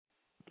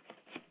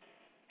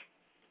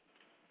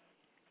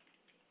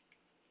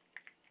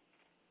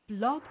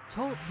Blog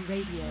Talk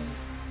Radio.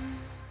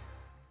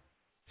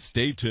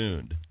 Stay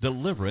tuned.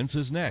 Deliverance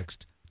is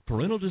next.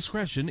 Parental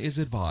discretion is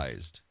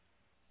advised.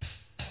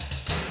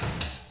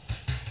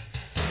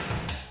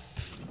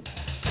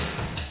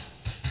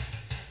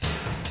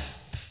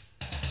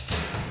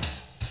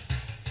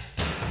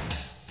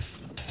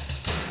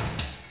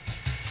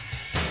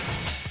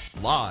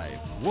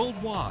 Live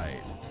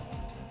worldwide.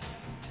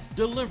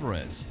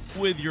 Deliverance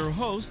with your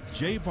host,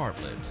 Jay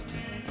Bartlett.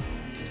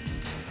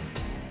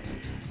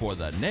 For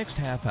the next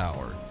half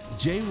hour,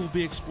 Jay will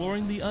be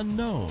exploring the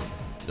unknown,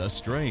 the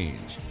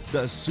strange,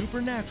 the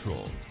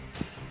supernatural.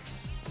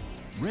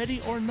 Ready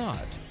or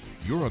not,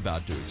 you're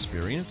about to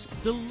experience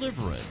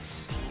deliverance.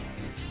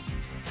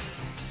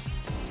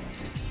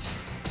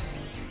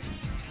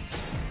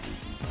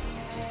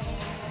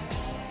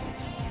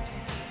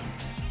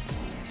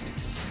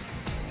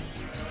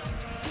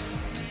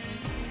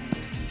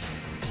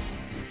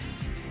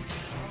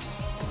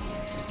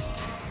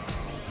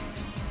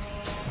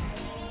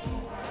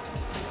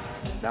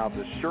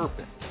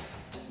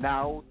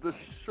 Now the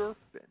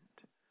serpent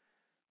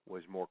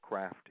was more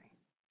crafty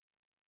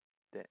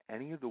than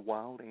any of the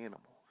wild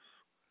animals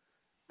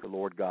the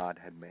Lord God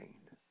had made.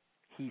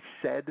 He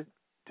said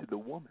to the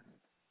woman,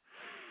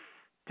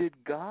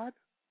 "Did God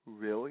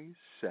really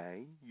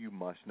say you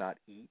must not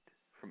eat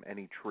from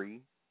any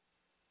tree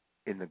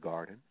in the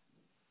garden?"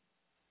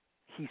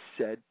 He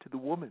said to the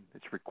woman.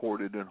 It's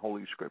recorded in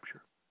Holy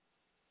Scripture.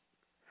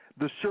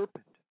 The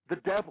serpent, the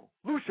devil,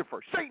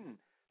 Lucifer, Satan,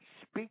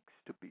 speaks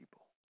to people.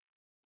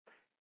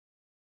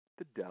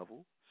 The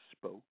devil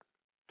spoke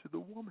to the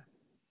woman.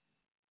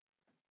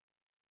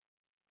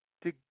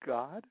 Did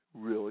God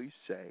really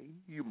say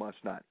you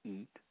must not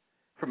eat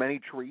from any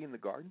tree in the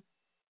garden?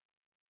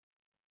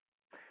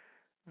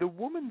 The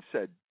woman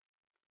said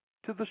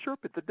to the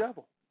serpent, the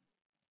devil,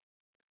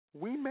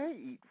 "We may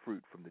eat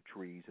fruit from the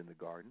trees in the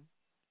garden,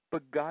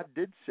 but God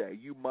did say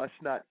you must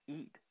not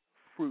eat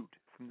fruit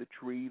from the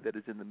tree that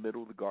is in the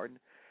middle of the garden,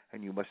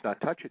 and you must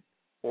not touch it,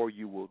 or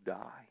you will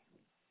die."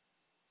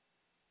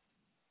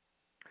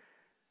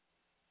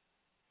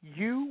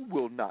 "You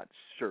will not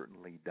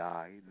certainly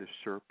die," the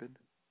serpent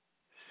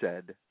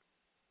said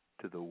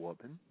to the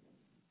woman.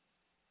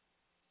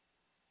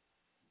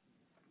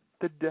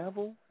 The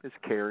devil is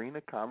carrying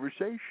a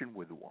conversation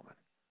with the woman.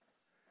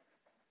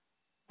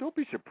 Don't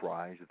be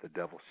surprised that the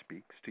devil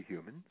speaks to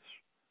humans.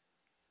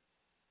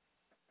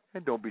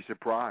 And don't be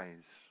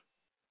surprised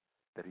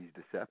that he's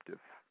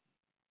deceptive.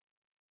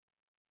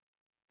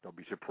 Don't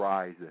be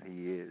surprised that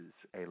he is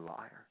a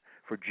liar.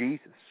 For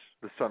Jesus,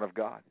 the Son of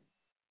God,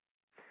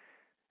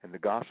 in the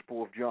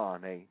Gospel of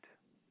John 8,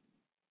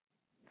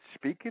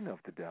 speaking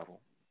of the devil,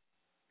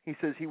 he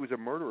says he was a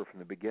murderer from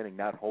the beginning,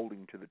 not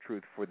holding to the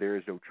truth, for there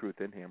is no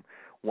truth in him.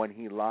 When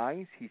he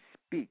lies, he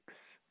speaks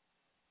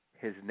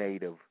his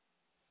native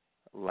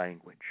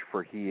language,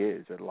 for he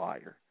is a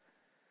liar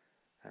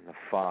and the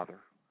father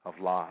of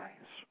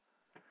lies.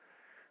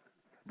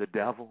 The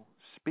devil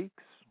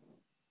speaks.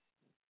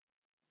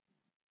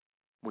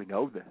 We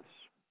know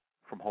this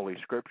from Holy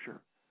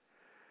Scripture.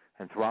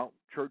 And throughout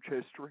church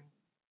history,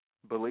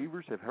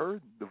 believers have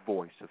heard the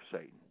voice of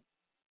Satan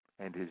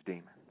and his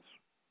demons.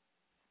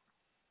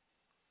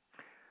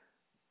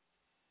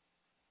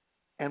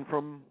 And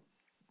from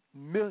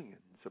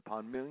millions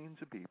upon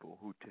millions of people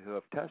who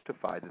have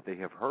testified that they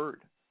have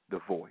heard the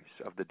voice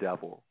of the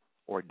devil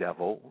or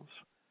devils.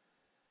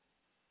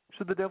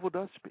 So the devil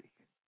does speak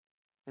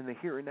in the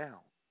here and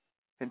now,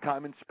 in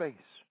time and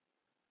space,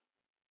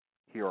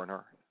 here on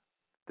earth.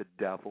 The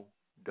devil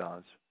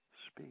does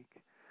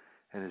speak,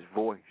 and his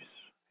voice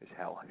is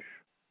hellish.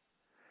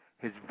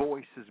 His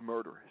voice is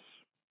murderous.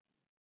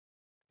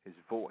 His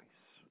voice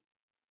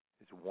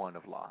is one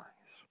of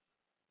lies.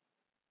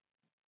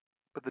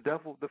 But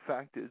the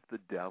fact is, the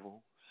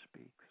devil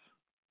speaks.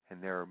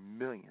 And there are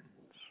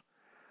millions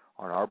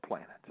on our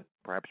planet,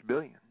 perhaps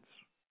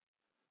billions,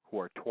 who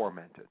are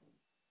tormented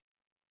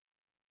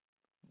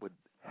with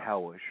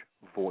hellish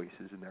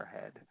voices in their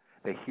head.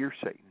 They hear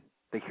Satan.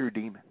 They hear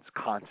demons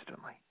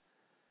constantly.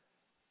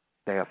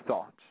 They have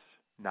thoughts,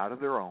 not of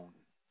their own.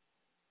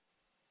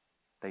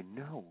 They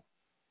know.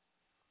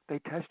 They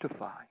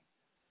testify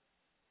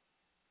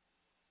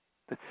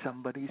that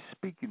somebody's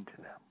speaking to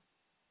them.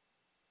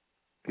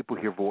 People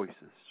hear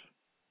voices.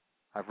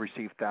 I've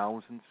received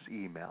thousands of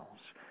emails.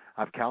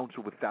 I've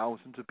counseled with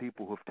thousands of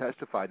people who have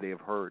testified they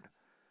have heard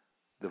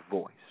the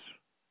voice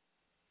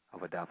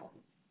of a devil.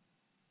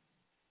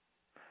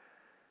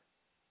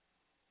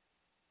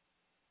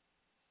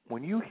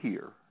 When you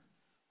hear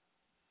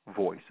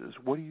voices,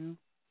 what do you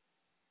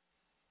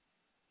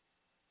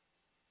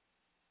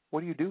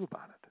do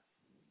about it?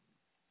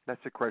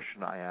 That's the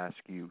question I ask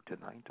you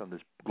tonight on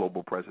this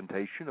global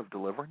presentation of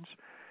deliverance.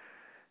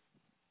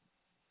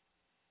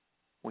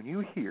 When you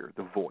hear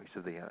the voice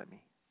of the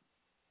enemy,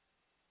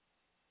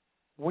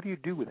 what do you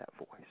do with that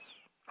voice?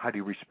 How do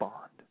you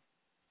respond?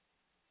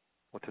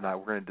 Well, tonight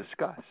we're going to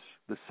discuss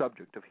the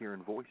subject of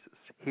hearing voices,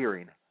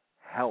 hearing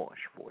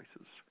hellish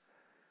voices,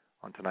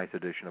 on tonight's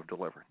edition of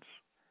Deliverance.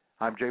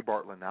 I'm Jay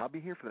Bartlett, and I'll be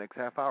here for the next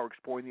half hour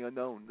exploring the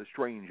unknown, the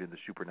strange, and the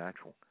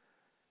supernatural.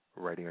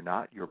 Ready or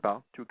not, you're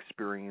about to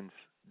experience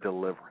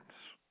deliverance.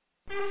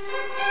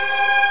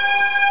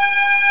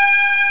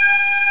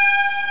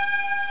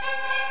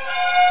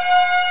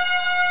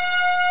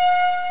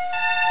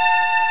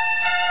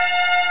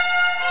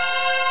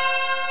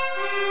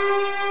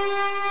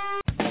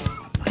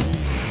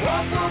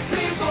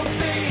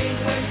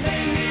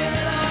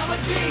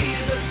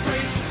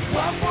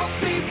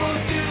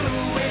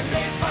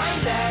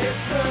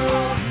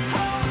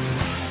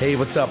 Hey,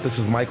 what's up? This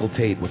is Michael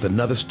Tate with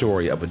another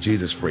story of a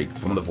Jesus freak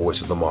from the Voice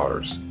of the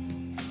Martyrs.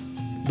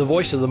 The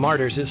Voice of the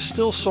Martyrs is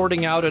still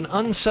sorting out an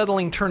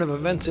unsettling turn of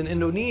events in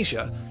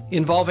Indonesia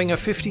involving a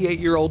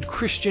 58-year-old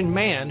Christian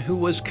man who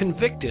was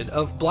convicted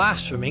of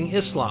blaspheming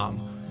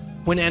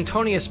Islam. When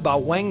Antonius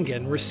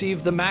Bawengan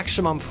received the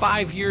maximum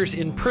 5 years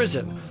in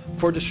prison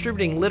for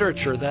distributing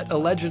literature that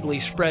allegedly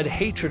spread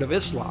hatred of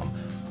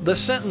Islam, the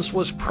sentence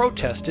was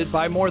protested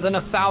by more than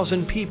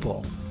 1,000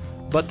 people.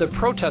 But the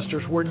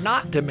protesters were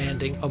not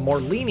demanding a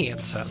more lenient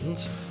sentence.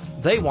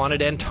 They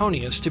wanted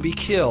Antonius to be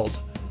killed.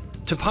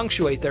 To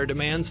punctuate their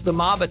demands, the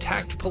mob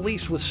attacked police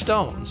with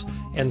stones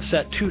and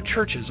set 2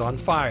 churches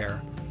on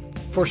fire.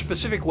 For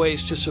specific ways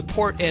to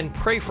support and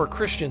pray for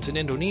Christians in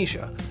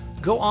Indonesia,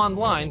 go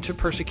online to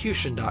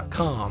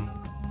persecution.com.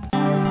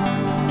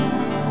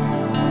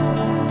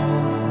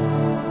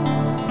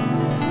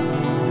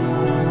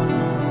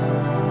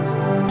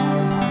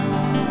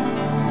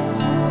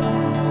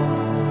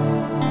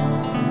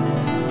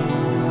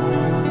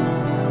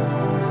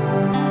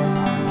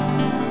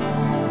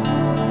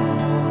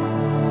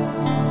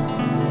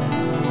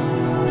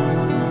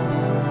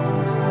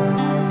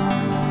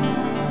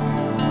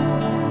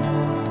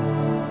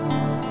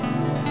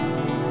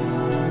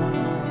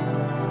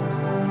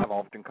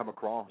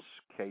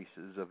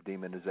 Cases of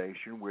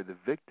demonization where the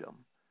victim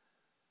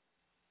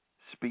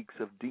speaks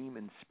of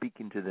demons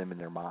speaking to them in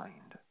their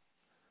mind.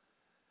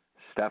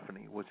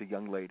 Stephanie was a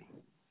young lady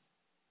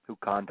who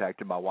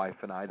contacted my wife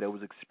and I that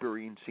was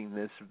experiencing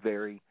this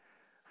very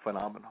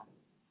phenomenon.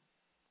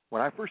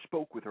 When I first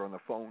spoke with her on the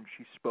phone,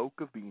 she spoke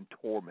of being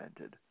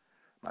tormented,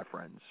 my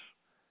friends,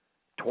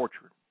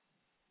 tortured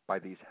by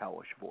these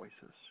hellish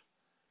voices.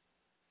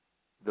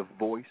 The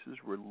voices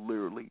were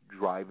literally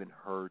driving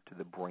her to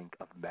the brink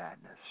of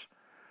madness.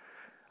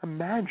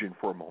 Imagine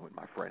for a moment,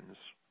 my friends,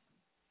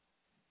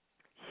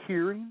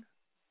 hearing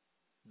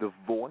the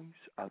voice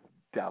of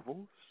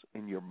devils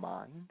in your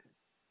mind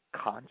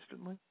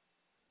constantly,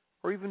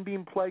 or even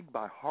being plagued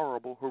by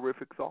horrible,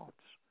 horrific thoughts.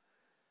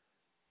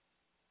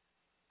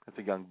 As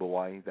a young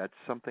boy, that's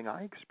something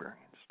I experienced.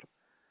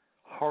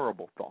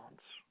 Horrible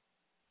thoughts.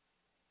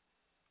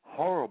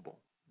 Horrible,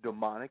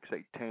 demonic,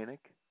 satanic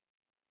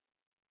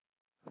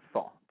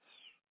thoughts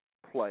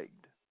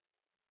plagued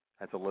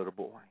as a little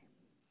boy.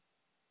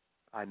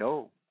 I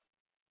know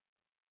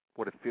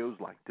what it feels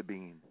like to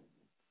be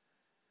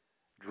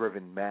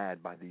driven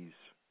mad by these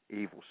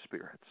evil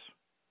spirits.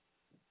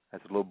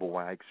 As a little boy,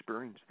 I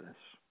experienced this.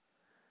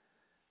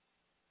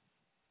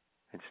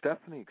 And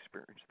Stephanie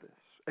experienced this.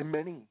 And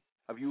many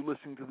of you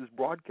listening to this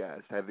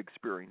broadcast have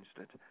experienced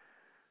it.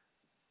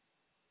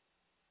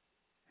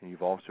 And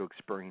you've also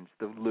experienced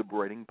the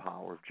liberating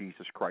power of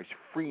Jesus Christ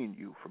freeing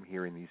you from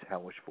hearing these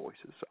hellish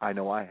voices. I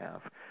know I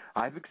have.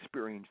 I've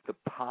experienced the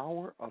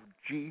power of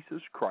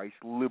Jesus Christ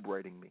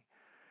liberating me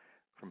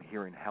from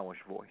hearing hellish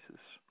voices.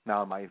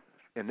 Now, in my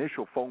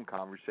initial phone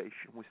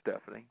conversation with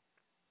Stephanie,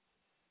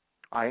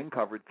 I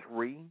uncovered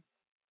 3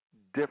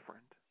 different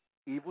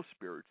evil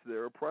spirits that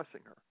are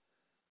oppressing her.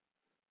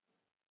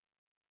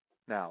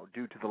 Now,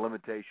 due to the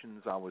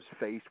limitations I was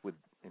faced with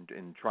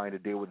in trying to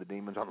deal with the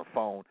demons on the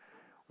phone,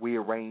 we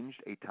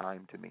arranged a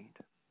time to meet.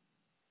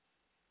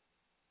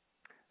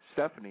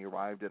 Stephanie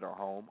arrived at our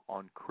home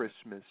on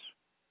Christmas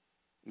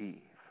Eve.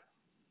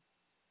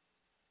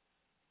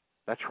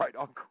 That's right,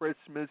 on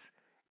Christmas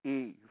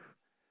Eve.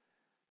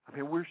 I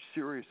mean, we're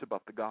serious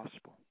about the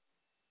gospel.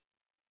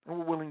 And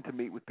we're willing to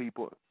meet with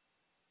people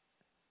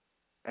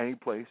any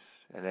place,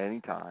 at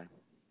any time,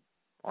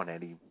 on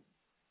any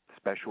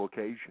special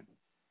occasion.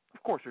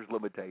 Of course, there's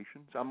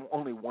limitations. I'm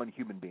only one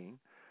human being.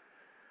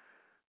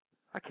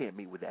 I can't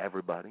meet with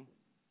everybody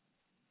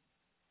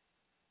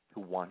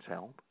who wants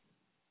help.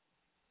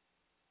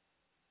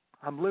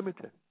 I'm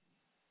limited.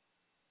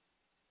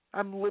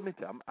 I'm limited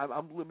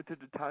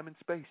to time and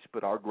space,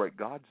 but our great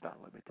God's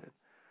not limited.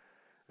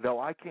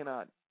 Though I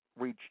cannot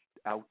reach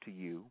out to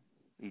you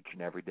each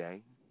and every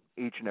day,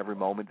 each and every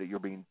moment that you're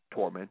being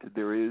tormented,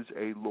 there is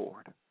a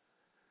Lord.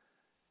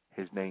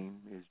 His name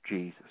is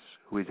Jesus,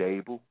 who is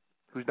able,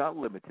 who's not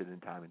limited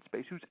in time and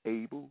space, who's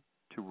able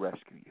to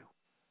rescue you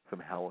from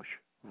hellish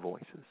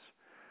voices.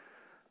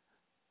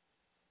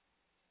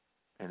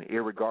 And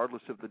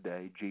irregardless of the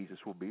day,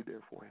 Jesus will be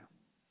there for you.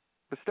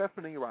 But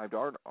Stephanie arrived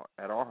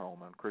at our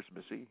home on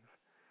Christmas Eve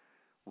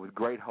with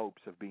great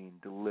hopes of being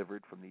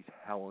delivered from these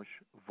hellish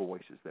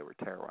voices that were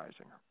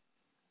terrorizing her.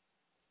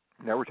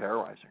 They were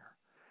terrorizing her.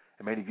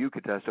 And many of you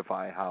could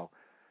testify how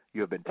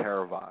you have been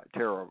terrorized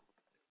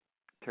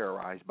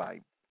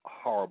by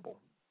horrible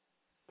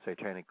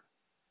satanic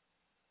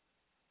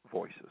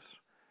voices.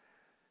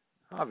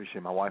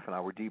 Obviously, my wife and I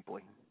were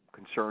deeply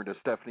concerned as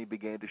Stephanie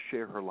began to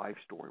share her life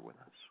story with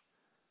us.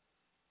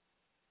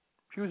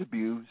 She was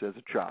abused as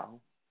a child.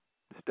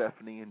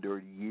 Stephanie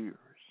endured years.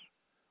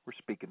 We're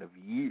speaking of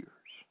years,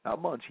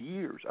 not months,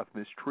 years of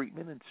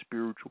mistreatment and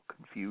spiritual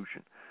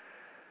confusion.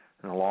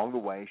 And along the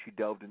way, she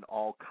delved in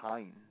all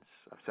kinds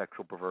of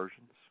sexual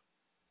perversions,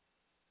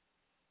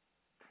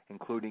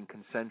 including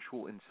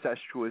consensual,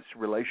 incestuous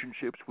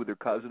relationships with her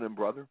cousin and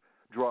brother,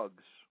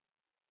 drugs,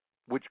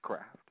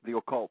 witchcraft, the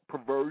occult,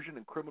 perversion,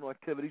 and criminal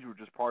activities were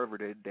just part of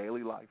her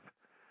daily life.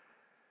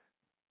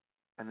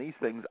 And these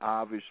things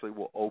obviously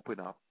will open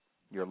up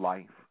your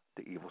life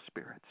to evil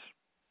spirits.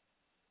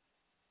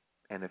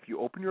 And if you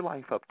open your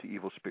life up to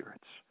evil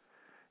spirits,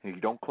 and you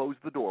don't close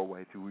the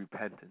doorway through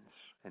repentance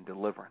and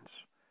deliverance,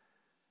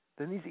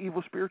 then these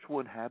evil spirits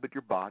will inhabit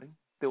your body,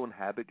 they'll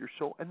inhabit your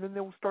soul, and then they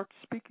will start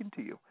speaking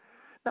to you.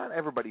 Not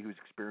everybody who's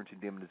experiencing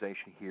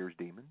demonization hears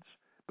demons,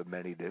 but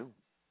many do.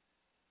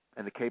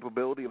 And the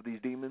capability of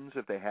these demons,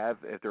 if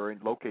they're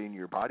located in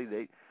your body,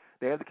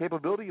 they have the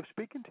capability of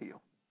speaking to you.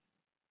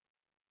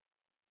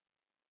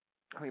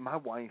 I mean, my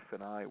wife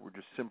and I were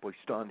just simply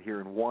stunned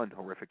hearing one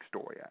horrific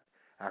story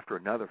after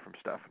another from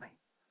Stephanie.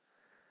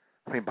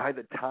 I mean, by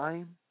the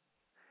time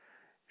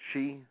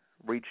she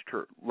reached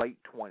her late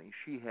 20s,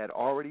 she had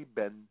already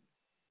been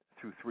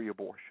through 3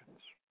 abortions.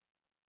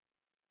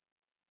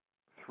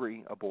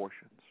 3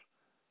 abortions.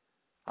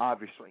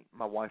 Obviously,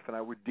 my wife and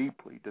I were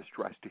deeply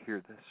distressed to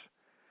hear this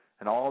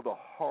and all the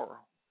horror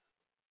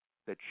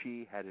that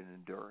she had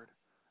endured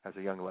as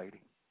a young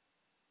lady.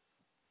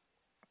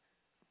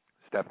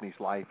 Stephanie's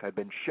life had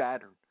been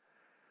shattered,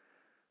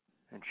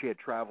 and she had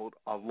traveled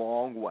a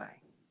long way,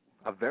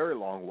 a very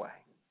long way,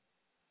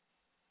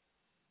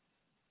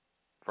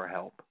 for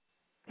help.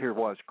 Here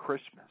was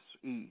Christmas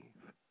Eve,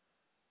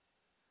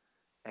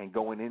 and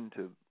going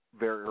into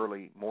very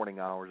early morning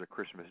hours of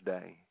Christmas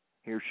Day,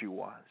 here she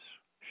was,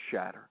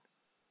 shattered,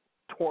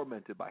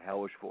 tormented by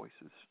hellish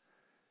voices,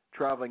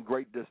 traveling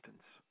great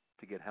distance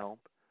to get help.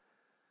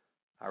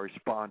 I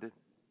responded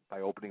by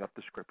opening up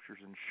the Scriptures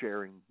and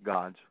sharing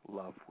God's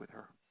love with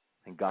her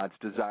and God's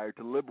desire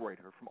to liberate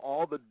her from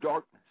all the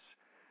darkness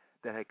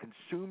that had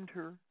consumed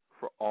her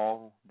for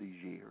all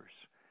these years.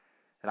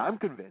 And I'm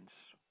convinced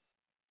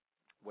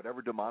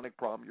whatever demonic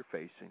problem you're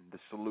facing, the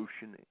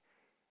solution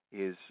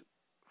is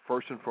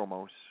first and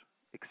foremost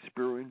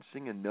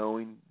experiencing and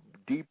knowing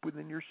deep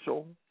within your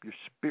soul, your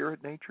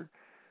spirit nature,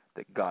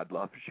 that God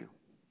loves you.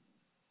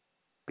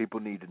 People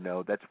need to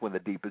know that's one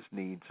of the deepest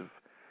needs of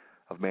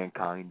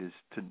mankind, is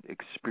to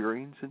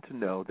experience and to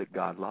know that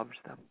God loves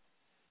them.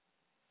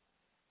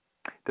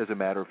 It doesn't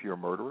matter if you're a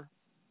murderer,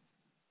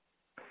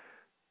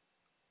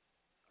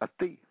 a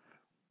thief,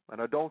 an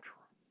adulterer,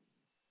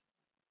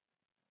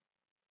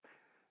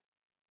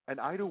 an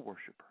idol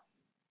worshiper,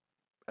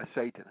 a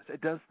Satanist.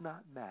 It does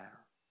not matter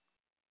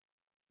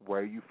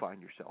where you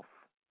find yourself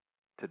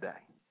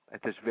today,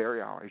 at this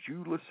very hour, as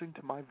you listen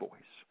to my voice.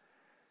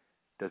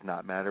 It does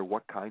not matter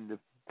what kind of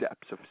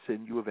depths of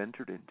sin you have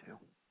entered into.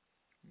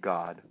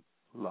 God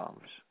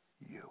loves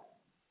you.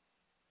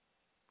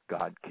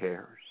 God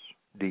cares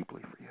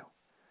deeply for you.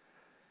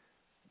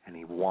 And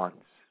He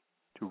wants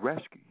to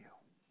rescue you.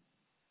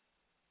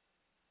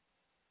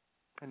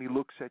 And He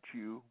looks at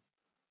you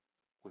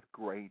with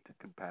great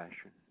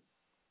compassion,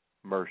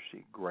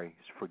 mercy, grace,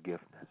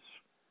 forgiveness.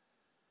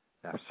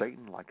 Now,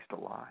 Satan likes to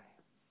lie.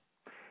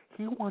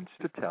 He wants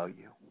to tell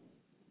you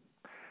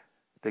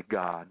that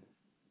God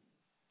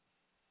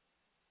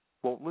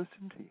won't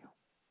listen to you,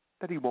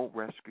 that He won't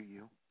rescue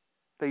you,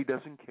 that He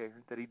doesn't care,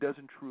 that He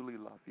doesn't truly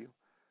love you.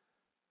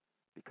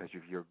 Because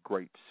of your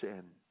great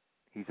sin,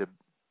 He's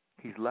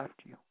left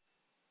you.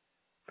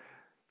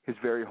 His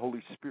very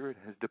Holy Spirit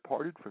has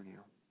departed from you,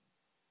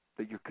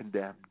 that you're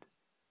condemned.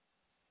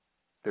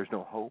 There's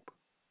no hope.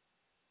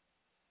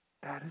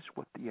 That is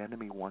what the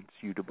enemy wants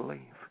you to believe.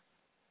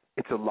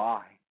 It's a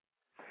lie.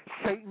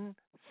 Satan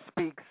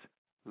speaks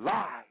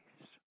lies.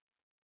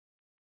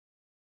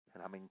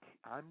 And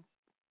I'm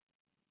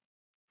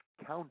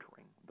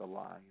countering the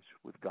lies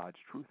with God's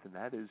truth, and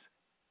that is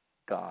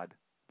God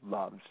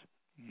loves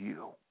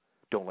you.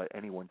 Don't let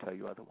anyone tell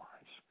you otherwise.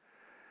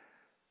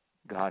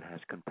 God has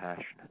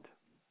compassion.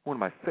 One of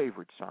my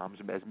favorite Psalms,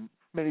 as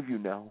many of you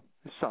know,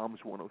 is Psalms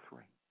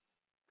 103.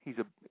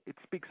 It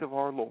speaks of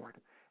our Lord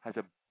as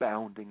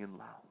abounding in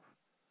love,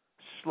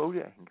 slow to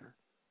anger,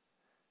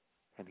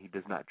 and He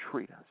does not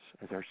treat us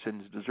as our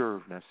sins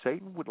deserve. Now,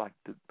 Satan would like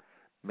to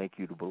make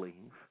you to believe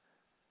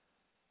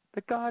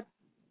that God,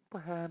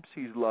 perhaps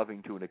He's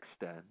loving to an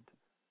extent,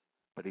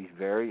 but He's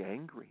very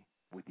angry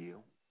with you.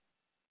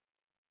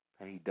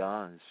 And He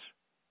does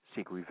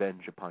seek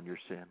revenge upon your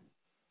sin.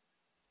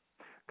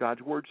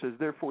 God's Word says,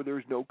 therefore there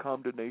is no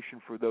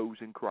condemnation for those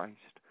in Christ.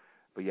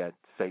 But yet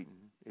Satan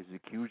is the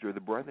accuser of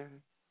the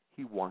brethren.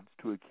 He wants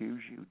to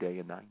accuse you day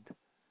and night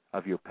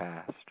of your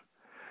past,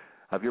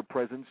 of your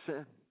present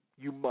sin.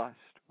 You must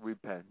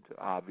repent,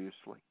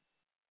 obviously.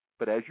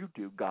 But as you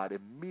do, God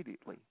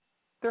immediately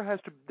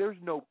There's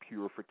no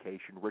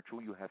purification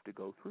ritual you have to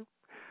go through.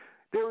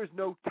 There is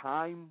no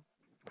time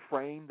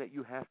frame that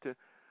you have to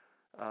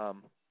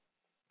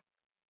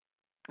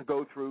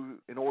go through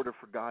in order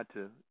for God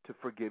to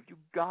forgive you.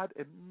 God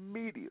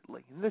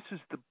immediately, and this is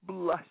the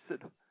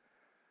blessed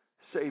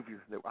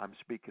Savior that I'm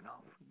speaking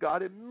of,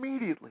 God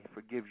immediately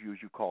forgives you as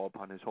you call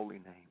upon His holy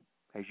name,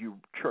 as you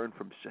turn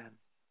from sin.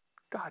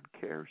 God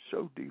cares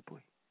so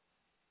deeply.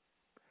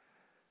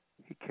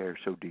 He cares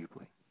so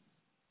deeply.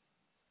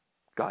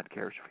 God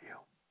cares for you.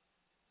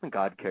 And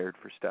God cared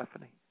for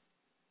Stephanie.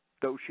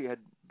 Though she had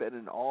been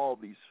in all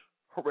these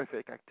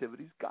horrific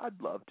activities, God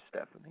loved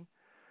Stephanie.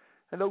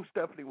 And though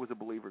Stephanie was a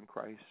believer in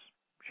Christ,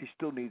 she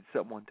still needs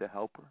someone to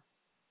help her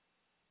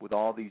with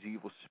all these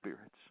evil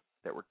spirits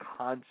that were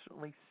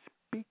constantly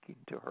speaking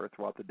to her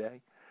throughout the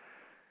day.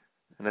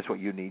 And that's what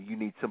you need. You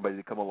need somebody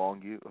to come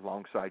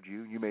alongside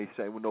you. You may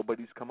say, well,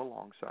 nobody's come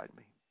alongside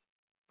me.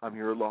 I'm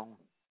here alone.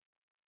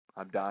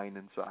 I'm dying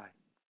inside.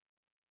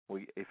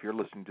 Well, if you're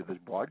listening to this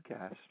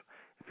broadcast,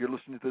 if you're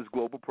listening to this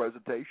global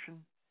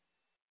presentation,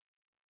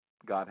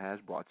 God has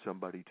brought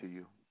somebody to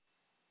you.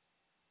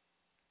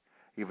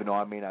 Even though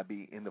I may not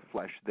be in the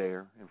flesh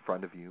there in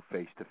front of you,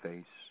 face to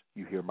face,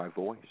 you hear my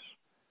voice.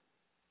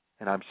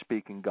 And I'm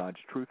speaking God's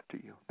truth to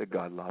you, that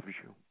God loves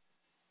you.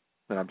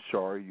 And I'm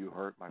sorry you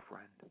hurt, my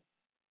friend.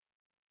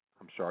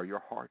 I'm sorry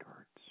your heart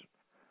hurts.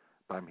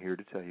 But I'm here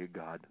to tell you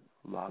God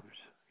loves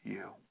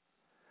you.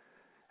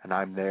 And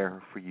I'm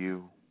there for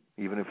you,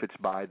 even if it's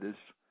by this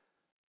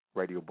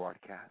radio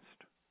broadcast.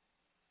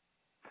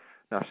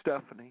 Now,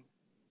 Stephanie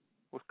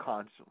was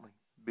constantly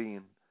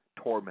being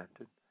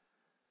tormented.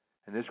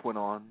 And this went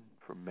on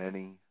for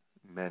many,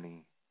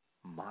 many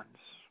months,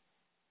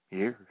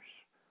 years.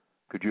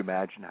 Could you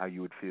imagine how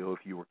you would feel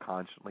if you were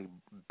constantly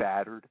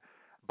battered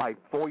by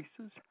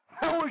voices,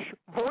 hellish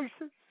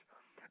voices,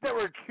 that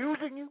were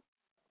accusing you,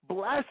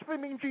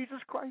 blaspheming Jesus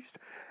Christ,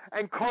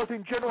 and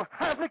causing general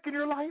havoc in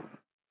your life?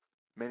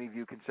 Many of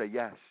you can say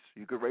yes.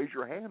 You could raise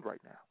your hand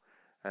right now.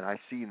 And I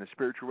see in the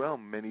spiritual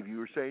realm, many of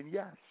you are saying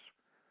yes.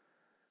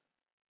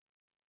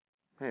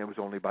 And it was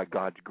only by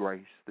God's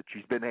grace that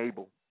she's been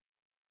able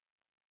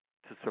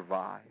to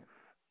survive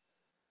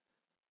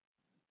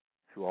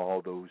through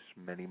all those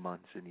many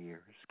months and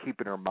years,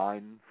 keeping her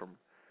mind from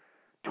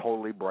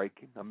totally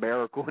breaking. A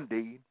miracle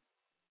indeed.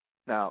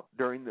 Now,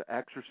 during the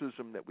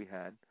exorcism that we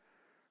had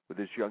with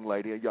this young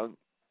lady,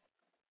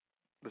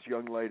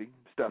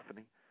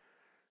 Stephanie,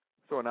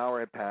 so an hour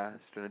had passed,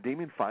 and a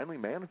demon finally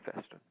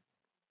manifested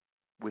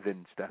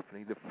within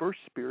Stephanie. The first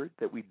spirit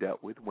that we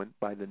dealt with went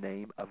by the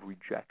name of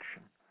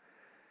rejection.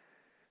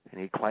 And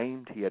he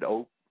claimed he had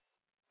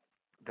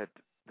that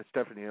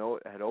Stephanie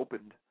had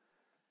opened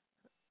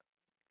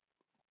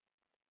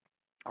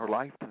her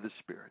life to the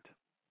Spirit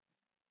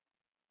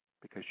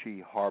because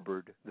she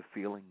harbored the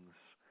feelings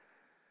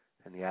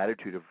and the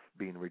attitude of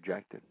being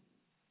rejected.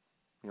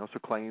 He also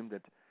claimed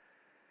that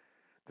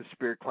the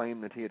Spirit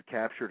claimed that he had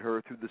captured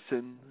her through the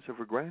sins of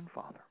her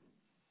grandfather.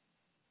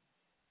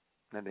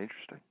 Isn't that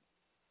interesting?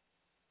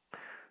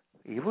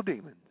 Evil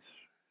demons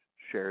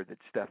shared that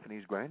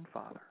Stephanie's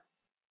grandfather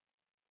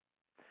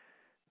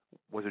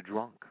was a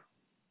drunk.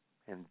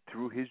 And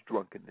through his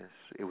drunkenness,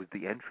 it was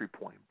the entry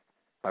point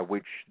by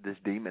which this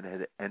demon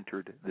had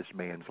entered this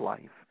man's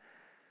life,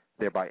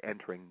 thereby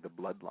entering the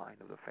bloodline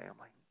of the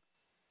family.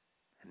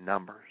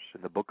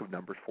 In the book of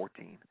Numbers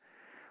 14,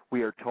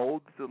 we are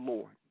told that the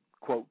Lord,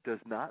 quote, does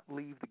not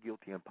leave the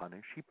guilty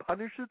unpunished. He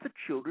punishes the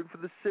children for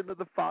the sin of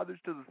the fathers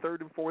to the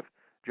third and fourth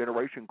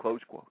generation,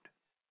 close quote.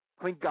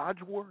 I mean,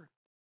 God's word.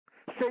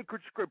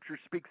 Sacred scripture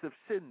speaks of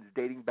sins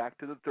dating back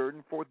to the third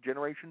and fourth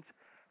generations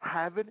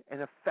having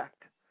an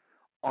effect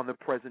on the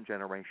present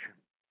generation.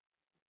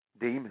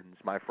 Demons,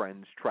 my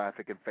friends,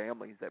 traffic in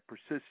families that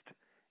persist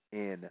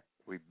in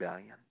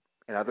rebellion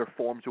and other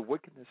forms of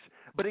wickedness.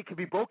 But it can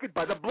be broken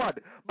by the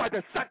blood, by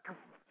the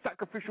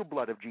sacrificial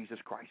blood of Jesus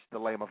Christ, the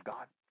Lamb of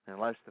God. And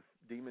unless the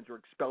demons are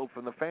expelled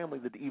from the family,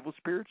 the evil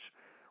spirits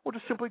will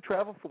just simply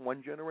travel from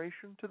one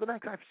generation to the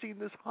next. I've seen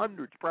this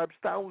hundreds, perhaps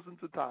thousands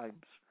of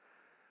times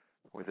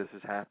where this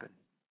has happened.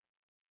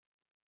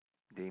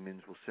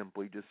 Demons will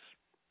simply just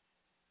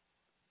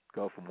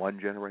go from one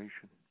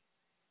generation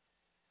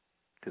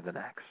to the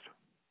next,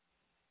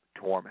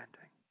 tormenting,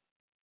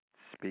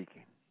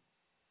 speaking,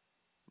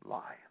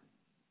 lying.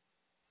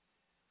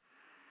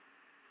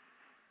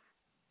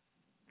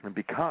 And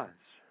because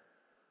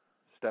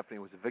Stephanie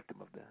was a victim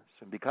of this,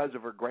 and because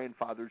of her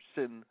grandfather's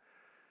sin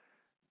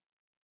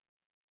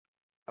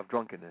of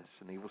drunkenness,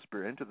 an evil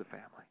spirit entered the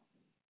family.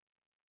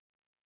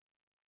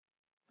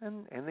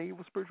 And the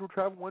evil spirits will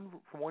travel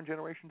from one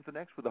generation to the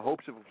next with the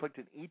hopes of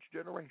afflicting each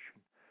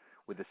generation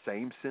with the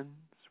same sins,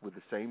 with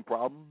the same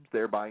problems,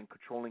 thereby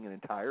controlling an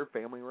entire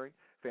family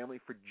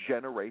for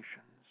generations.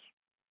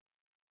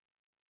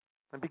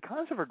 And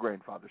because of her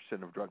grandfather's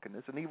sin of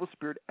drunkenness, an evil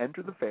spirit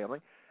entered the family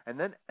and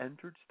then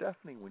entered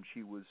Stephanie when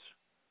she was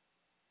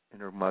in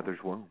her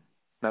mother's womb.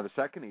 Now, the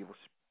second evil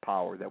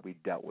power that we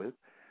dealt with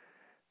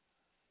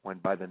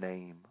went by the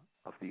name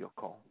of the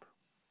occult.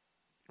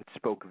 It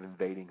spoke of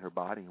invading her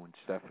body when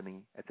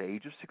Stephanie, at the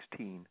age of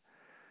 16,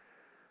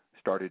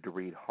 started to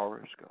read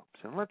horoscopes.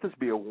 And let this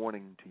be a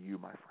warning to you,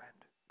 my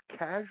friend.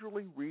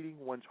 Casually reading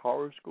one's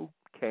horoscope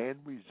can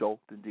result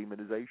in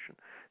demonization.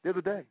 The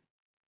other day,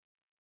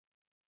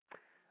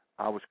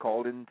 I was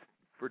called in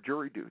for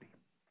jury duty.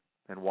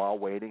 And while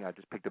waiting, I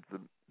just picked up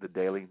the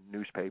daily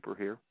newspaper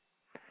here,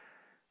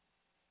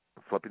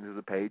 flipping through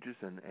the pages,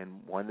 and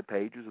one of the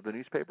pages of the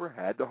newspaper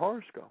had the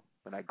horoscope.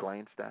 And I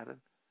glanced at it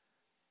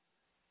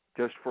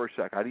just for a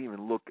sec. I didn't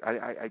even look.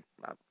 I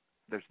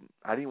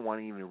didn't want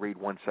to even read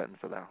one sentence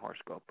of that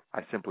horoscope.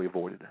 I simply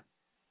avoided it.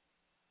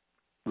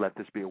 Let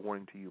this be a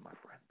warning to you, my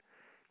friend.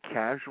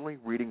 Casually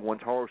reading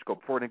one's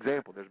horoscope. For an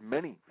example, there's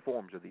many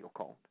forms of the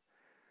occult,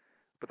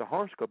 but the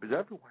horoscope is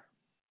everywhere.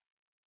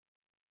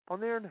 On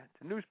the internet,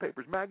 in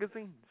newspapers,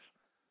 magazines.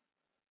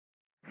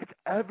 It's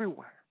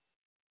everywhere.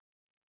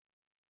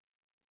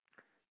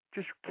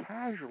 Just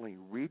casually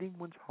reading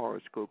one's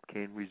horoscope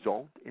can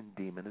result in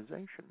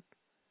demonization.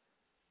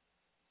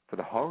 For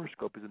the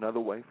horoscope is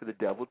another way for the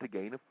devil to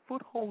gain a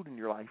foothold in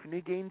your life. And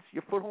he gains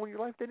your foothold in your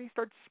life, then he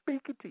starts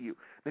speaking to you.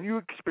 Then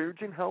you're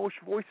experiencing hellish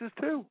voices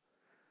too.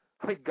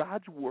 Like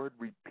God's word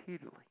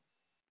repeatedly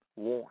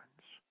warns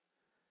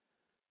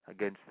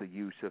against the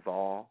use of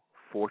all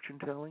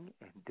fortune-telling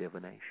and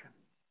divination.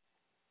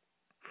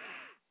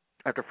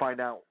 After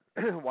finding out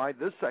why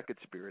this second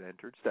spirit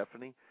entered,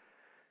 Stephanie,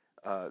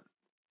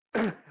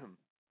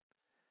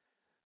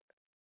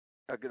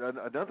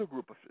 another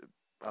group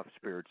of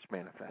spirits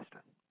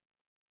manifested.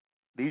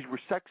 These were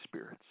sex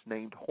spirits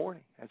named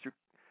Horny. A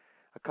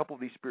couple of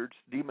these spirits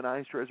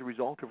demonized her as a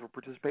result of her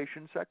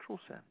participation in sexual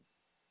sin.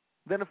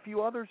 Then a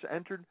few others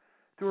entered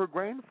through her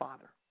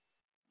grandfather,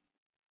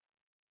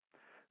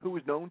 who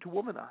was known to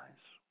womanize.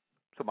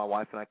 So my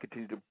wife and I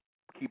continue to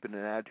keep in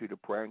an attitude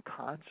of prayer and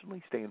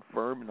constantly staying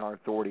firm in our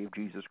authority of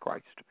Jesus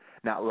Christ,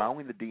 not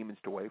allowing the demons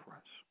to waver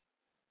us.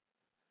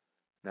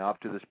 Now, up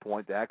to this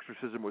point, the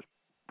exorcism was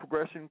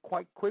progressing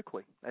quite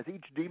quickly as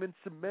each demon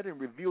submitted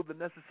and revealed the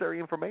necessary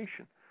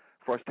information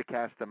for us to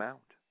cast them out.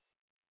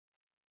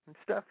 And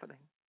Stephanie,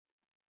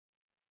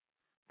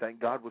 thank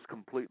God, was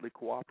completely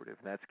cooperative,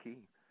 and that's key,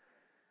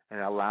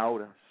 and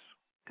allowed us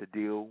to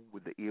deal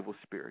with the evil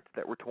spirits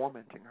that were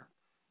tormenting her.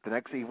 The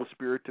next evil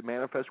spirit to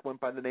manifest went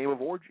by the name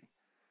of Orgy.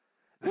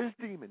 This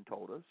demon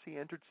told us he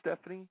entered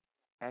Stephanie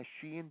as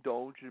she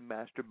indulged in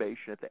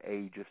masturbation at the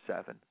age of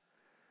 7.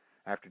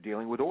 After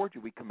dealing with Orgy,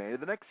 we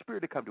commanded the next spirit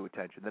to come to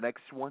attention. The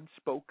next one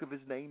spoke of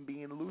his name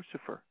being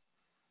Lucifer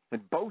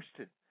and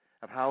boasted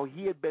of how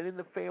he had been in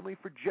the family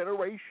for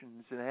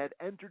generations and had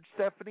entered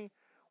Stephanie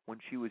when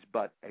she was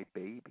but a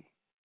baby.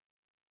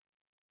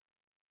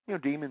 You know,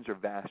 demons are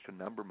vast in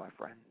number, my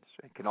friends,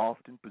 and can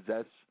often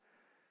possess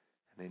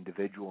an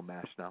individual in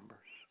mass numbers.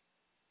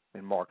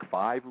 In Mark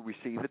 5, we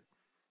receive it.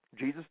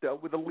 Jesus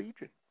dealt with a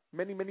legion,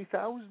 many, many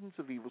thousands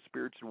of evil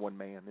spirits in one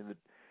man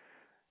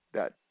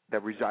that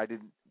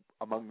resided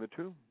among the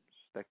tombs,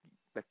 that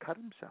cut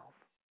himself.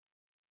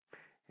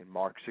 In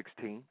Mark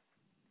 16,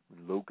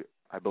 in Luke,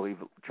 I believe,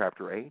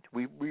 chapter 8,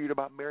 we read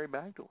about Mary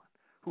Magdalene,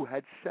 who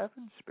had 7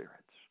 spirits.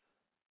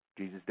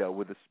 Jesus dealt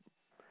with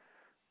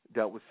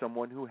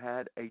someone who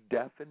had a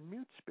deaf and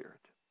mute spirit.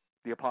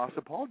 The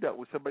Apostle Paul dealt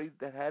with somebody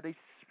that had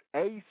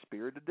a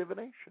spirit of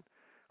divination.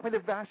 I mean,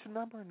 they're vast in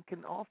number and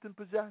can often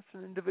possess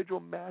an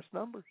individual mass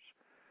numbers.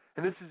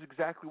 And this is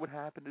exactly what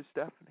happened to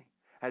Stephanie,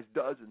 as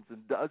dozens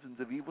and dozens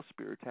of evil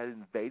spirits had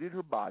invaded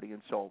her body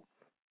and soul.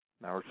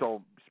 Now, her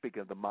soul,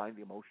 speaking of the mind,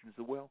 the emotions,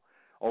 the will,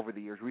 over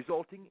the years,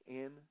 resulting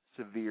in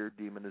severe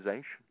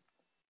demonization.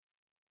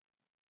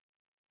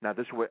 Now,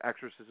 this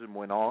exorcism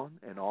went on,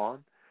 and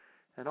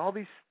all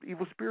these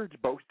evil spirits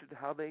boasted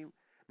how they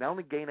not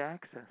only gain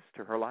access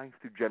to her life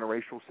through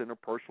generational sin or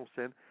personal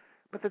sin,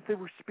 but that they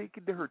were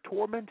speaking to her,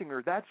 tormenting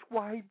her. That's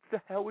why the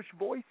hellish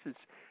voices.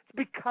 It's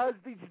because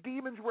these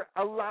demons were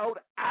allowed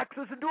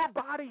access into her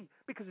body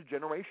because of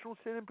generational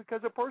sin and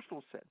because of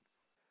personal sin.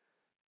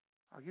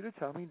 Are you to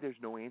tell me there's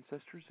no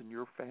ancestors in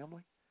your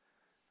family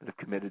that have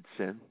committed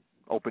sin,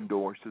 opened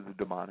doors to the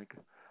demonic?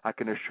 I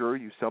can assure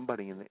you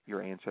somebody in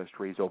your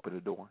ancestry has opened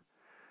a door.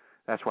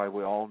 That's why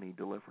we all need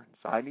deliverance.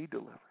 I need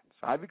deliverance.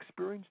 I've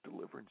experienced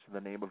deliverance in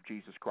the name of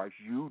Jesus Christ.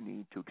 You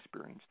need to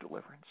experience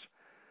deliverance.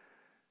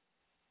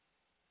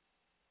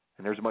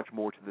 And there's much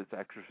more to this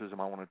exorcism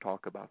I want to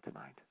talk about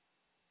tonight.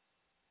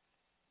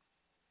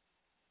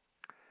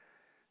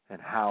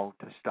 And how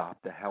to stop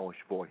the hellish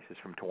voices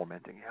from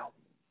tormenting you.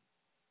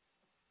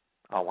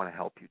 I want to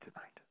help you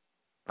tonight.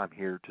 I'm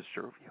here to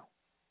serve you.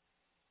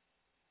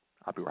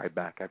 I'll be right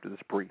back after this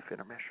brief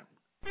intermission.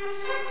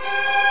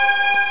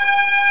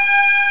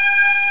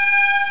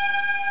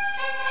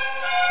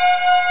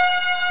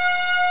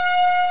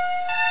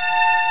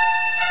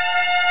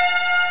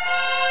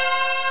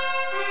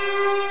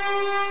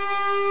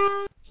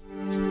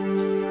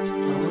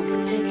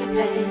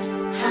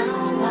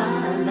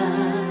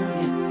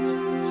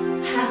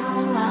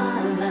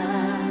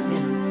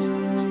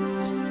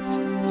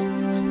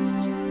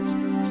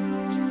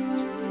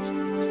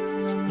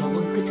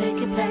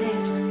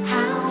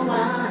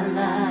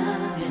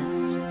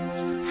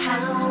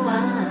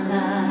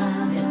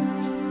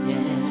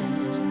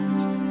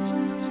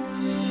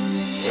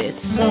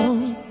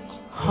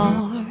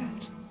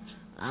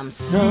 I'm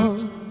so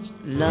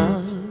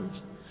low,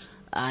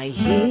 I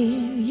hear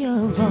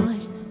your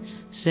voice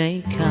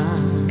say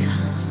come.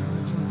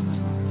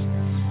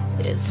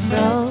 It's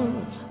so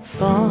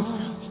far,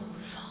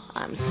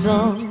 I'm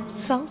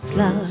so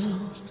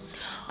close,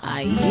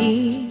 I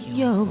hear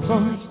your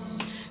voice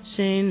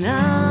say now.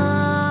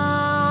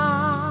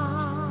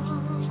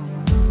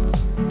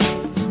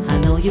 I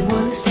know you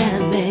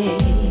understand me,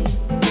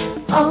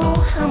 oh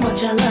how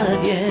much I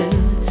love you.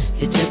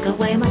 You took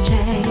away my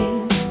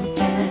chain,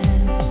 yeah.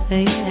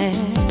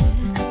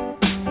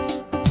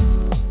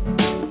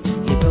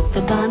 You broke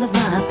the bond of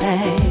my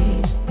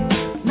pain.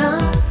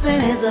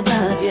 Nothing is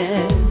above you,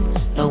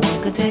 no one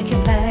can take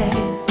your place.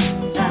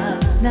 No,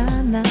 no,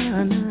 no,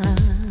 no.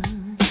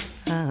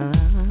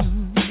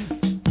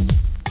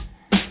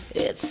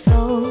 It's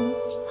so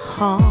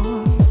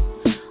hard,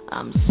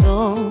 I'm so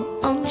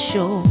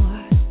unsure.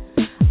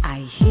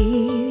 I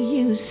hear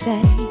you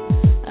say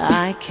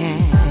I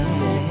can't.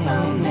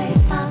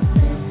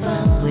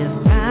 With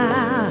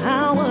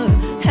power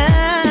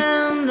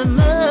and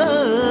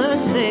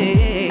mercy,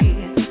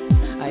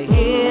 I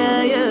hear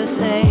you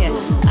say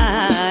I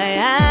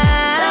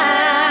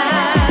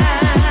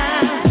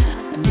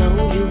know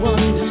you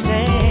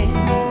understand.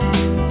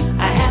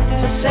 I have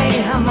to say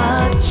how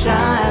much I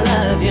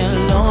love you,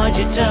 Lord.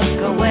 You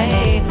took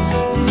away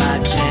my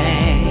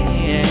chains.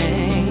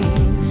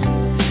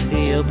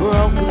 You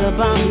broke the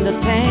bond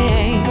of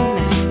pain.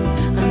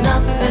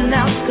 Nothing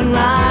else can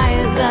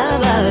rise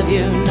above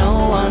you. No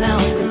one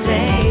else can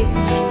take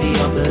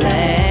your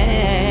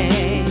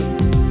place.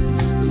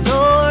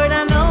 Lord,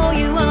 I know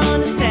you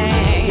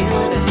understand.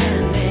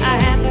 I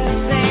have to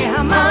say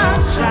how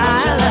much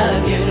I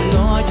love you.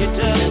 Lord, you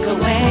took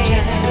away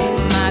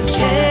my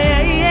chains.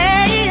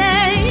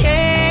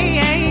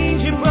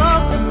 You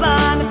broke the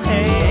bond of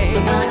pain.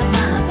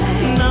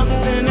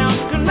 Nothing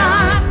else can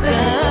rise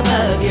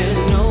above you.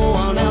 No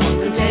one else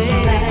can take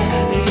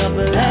your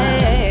place.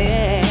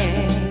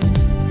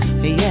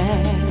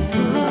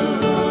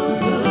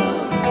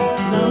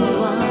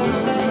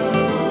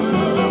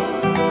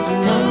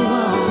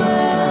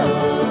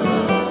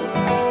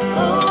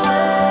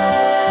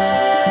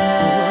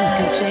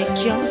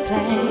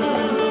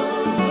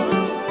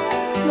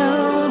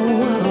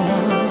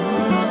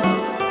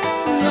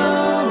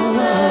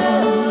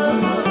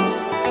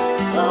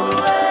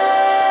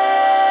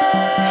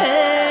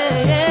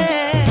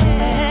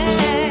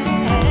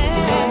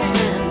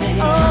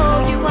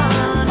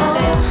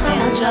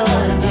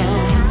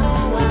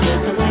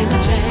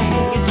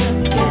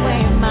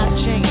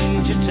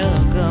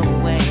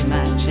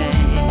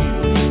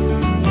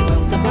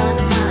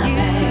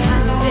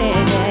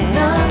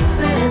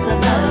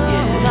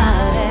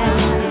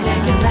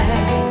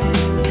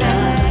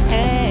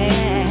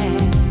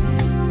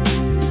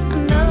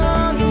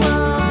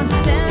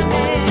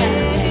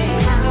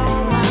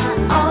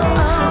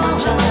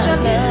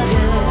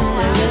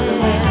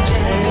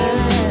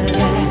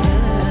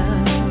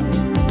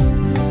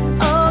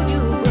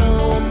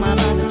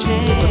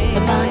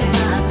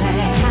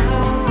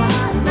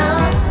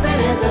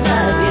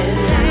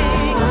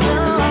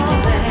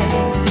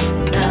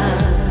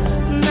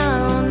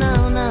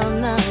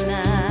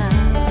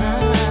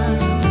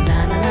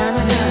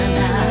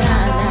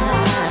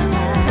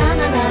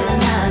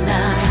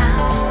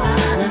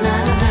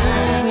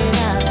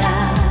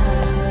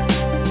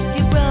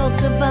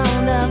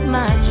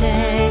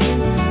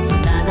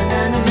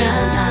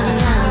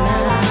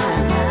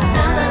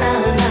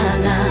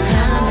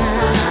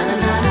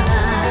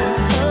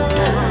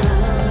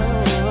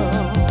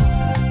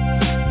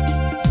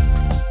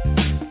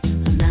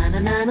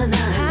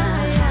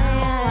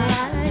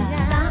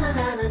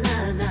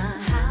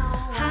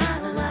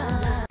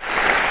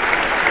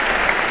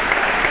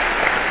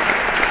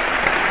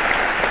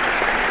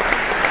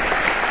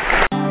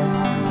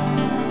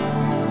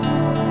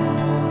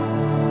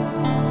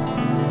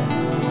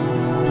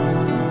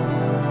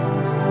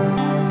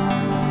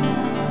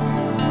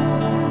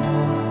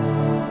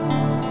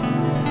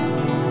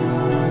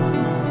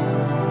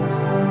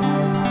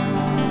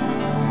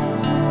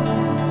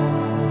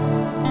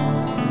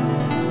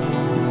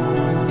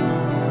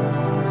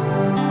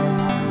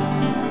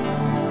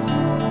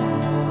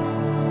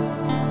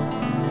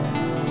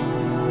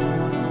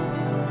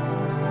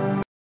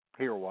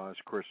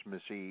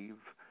 Christmas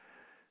Eve,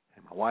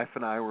 and my wife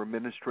and I were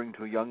ministering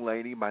to a young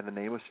lady by the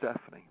name of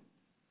Stephanie.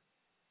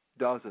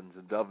 Dozens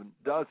and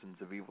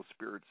dozens of evil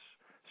spirits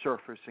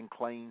surface and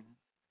claim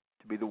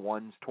to be the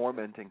ones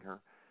tormenting her,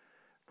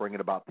 bringing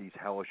about these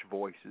hellish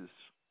voices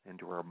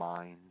into her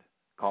mind,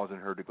 causing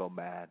her to go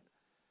mad.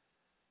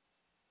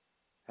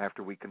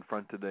 After we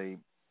confronted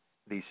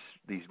these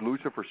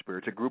Lucifer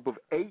spirits, a group of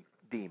 8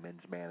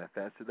 demons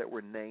manifested that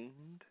were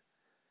named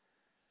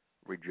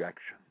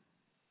rejection.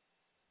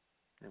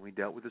 And we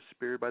dealt with a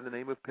spirit by the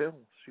name of Pills,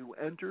 who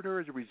entered her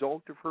as a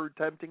result of her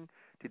attempting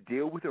to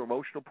deal with her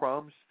emotional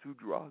problems through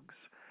drugs.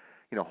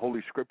 You know,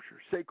 Holy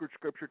Scripture, sacred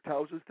Scripture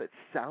tells us that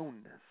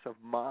soundness of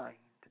mind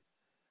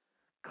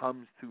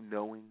comes through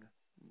knowing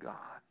God.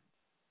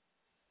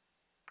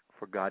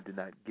 For God did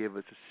not give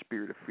us a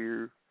spirit of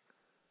fear,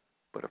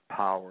 but of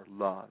power,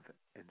 love,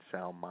 and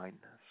sound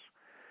mindedness.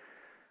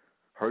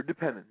 Her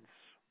dependence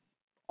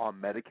on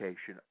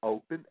medication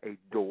opened a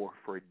door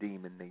for a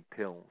demon named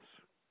pills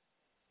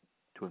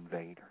to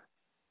invade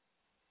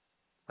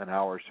her. An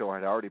hour or so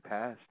had already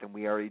passed, and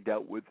we already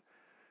dealt with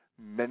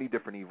many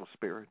different evil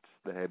spirits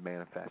that had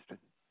manifested.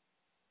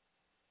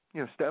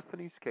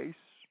 Stephanie's case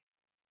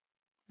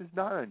is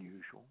not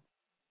unusual.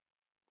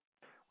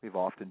 We've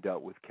often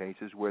dealt with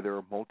cases where there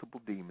are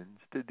multiple demons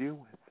to deal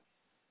with.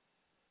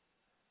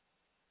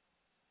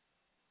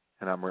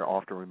 And I'm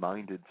often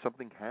reminded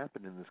something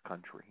happened in this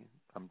country.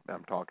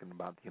 I'm talking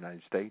about the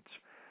United States.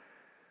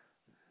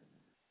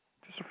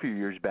 Just a few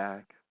years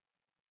back,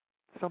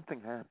 something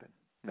happened.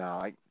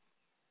 Now,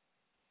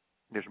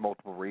 there's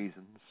multiple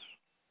reasons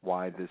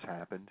why this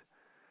happened.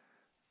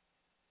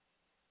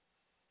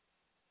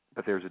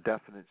 But there's a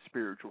definite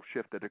spiritual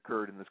shift that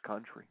occurred in this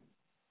country.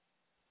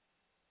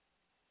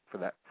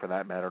 For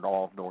that matter, in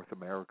all of North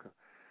America,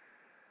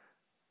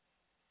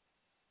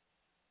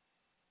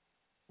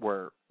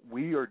 where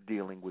we are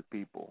dealing with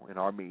people in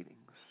our meetings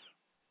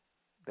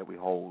that we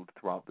hold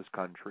throughout this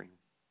country,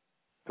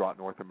 throughout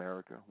North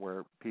America,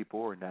 where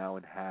people are now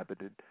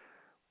inhabited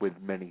with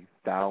many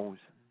thousands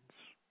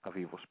of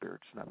evil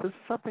spirits. Now, this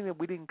is something that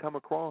we didn't come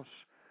across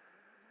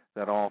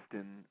that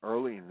often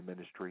early in the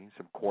ministry,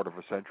 some quarter of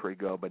a century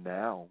ago, but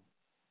now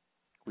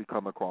we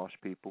come across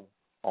people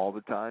all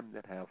the time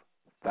that have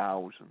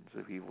thousands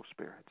of evil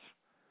spirits.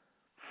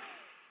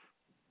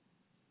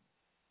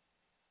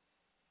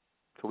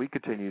 So we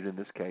continued in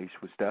this case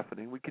with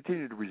Stephanie. We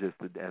continued to resist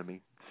the enemy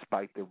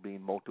despite there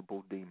being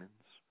multiple demons.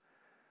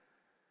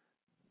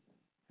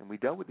 And we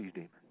dealt with these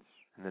demons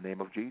in the name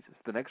of Jesus.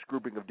 The next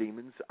grouping of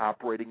demons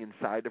operating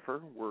inside of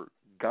her were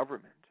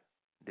government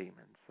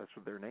demons. That's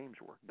what their names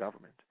were,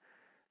 government.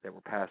 They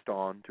were passed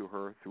on to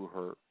her through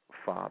her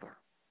father.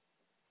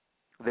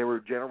 They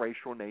were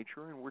generational in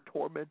nature and were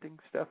tormenting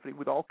Stephanie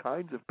with all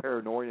kinds of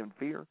paranoia and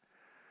fear.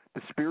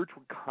 The spirits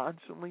were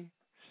constantly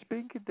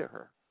speaking to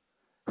her,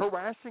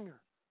 harassing her.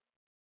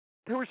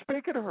 They were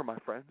speaking to her, my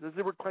friends, as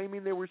they were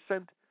claiming they were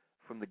sent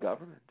from the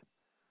government.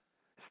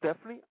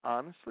 Stephanie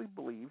honestly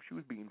believed she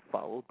was being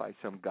followed by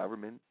some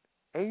government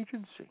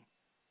agency.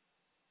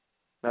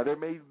 Now, there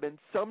may have been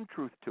some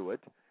truth to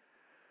it,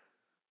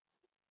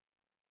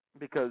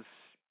 because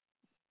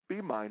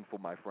be mindful,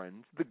 my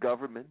friends, the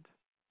governments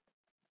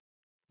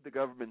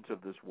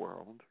of this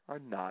world are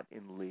not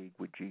in league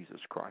with Jesus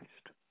Christ.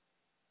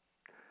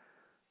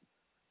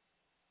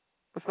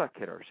 Let's not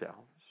kid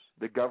ourselves.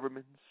 The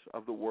governments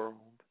of the world,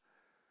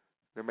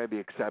 there may be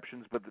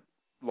exceptions, but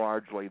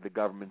largely the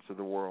governments of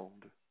the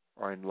world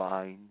are in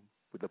line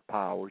with the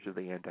powers of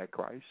the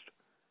Antichrist.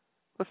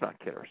 Let's not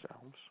kid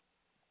ourselves.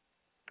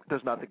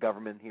 Does not the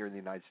government here in the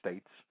United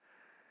States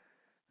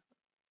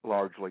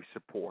largely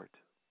support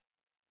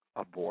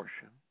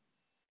abortion?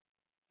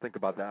 Think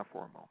about that for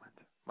a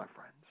moment, my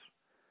friends.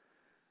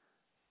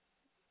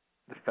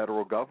 The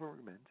federal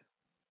government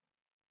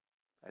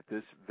at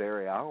this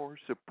very hour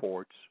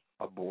supports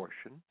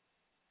abortion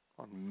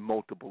on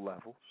multiple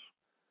levels.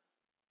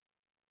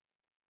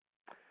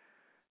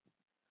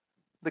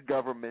 The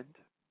government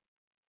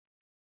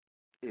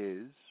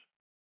is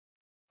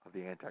of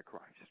the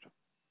Antichrist.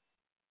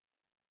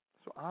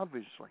 So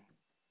obviously,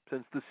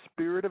 since the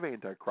spirit of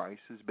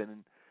Antichrist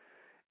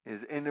is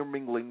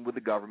intermingling with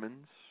the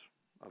governments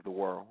of the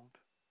world,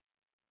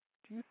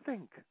 do you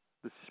think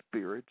the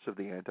spirits of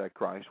the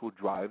Antichrist will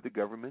drive the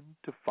government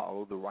to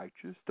follow the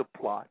righteous, to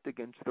plot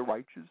against the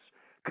righteous,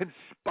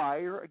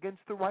 conspire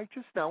against the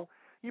righteous? Now,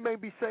 you may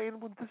be saying,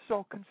 well, this is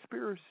all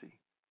conspiracy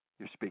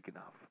you're speaking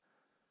of.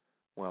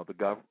 Well,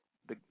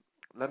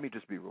 let me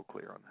just be real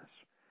clear on this.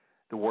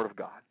 The Word of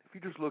God. If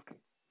you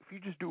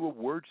just do a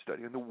word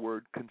study on the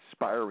word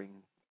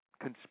conspiring,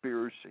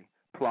 conspiracy,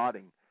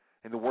 plotting,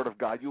 in the Word of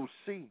God, you'll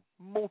see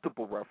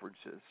multiple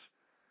references.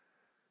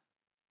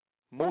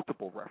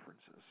 Multiple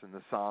references. In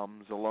the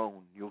Psalms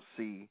alone, you'll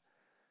see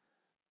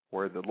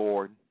where the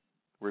Lord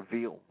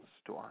reveals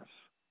to us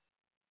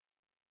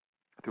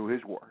through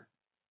His Word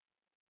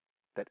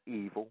that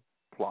evil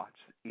plots,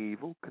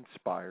 evil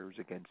conspires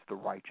against the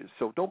righteous.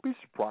 So don't be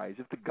surprised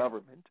if the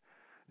government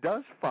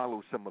does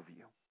follow some of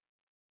you.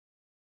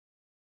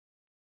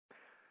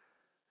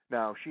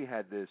 Now, she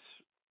had this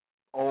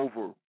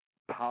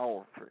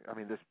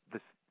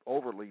this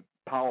overly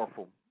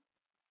powerful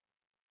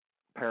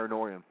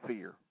paranoia and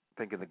fear,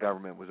 thinking the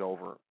government was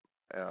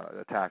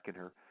attacking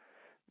her.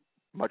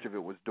 Much of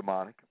it was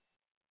demonic.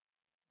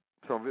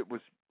 Some of it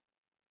was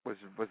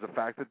the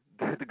fact that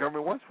the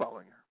government was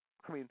following her.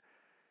 I mean,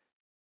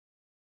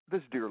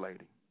 this dear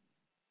lady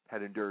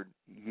had endured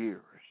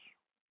years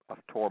of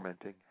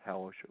tormenting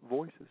hellish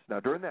voices. Now,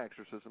 during the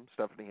exorcism,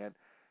 Stephanie had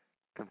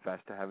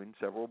confessed to having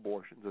several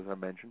abortions, as I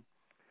mentioned.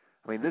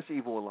 I mean, this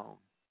evil alone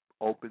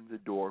opened the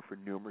door for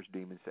numerous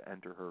demons to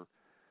enter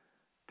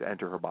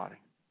her body.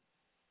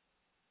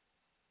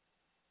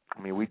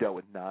 I mean, we dealt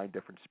with 9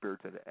 different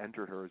spirits that had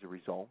entered her as a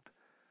result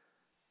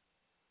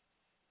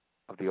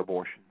of the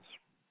abortions.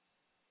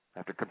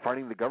 After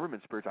confronting the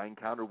government spirits, I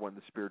encountered one of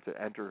the spirits that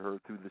entered her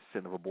through the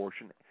sin of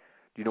abortion. Do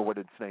you know what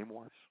its name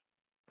was?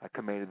 I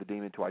commanded the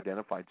demon to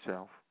identify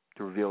itself,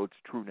 to reveal its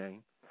true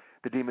name.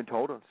 The demon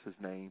told us his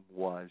name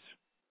was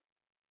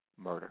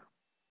murder.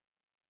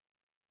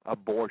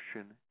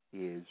 Abortion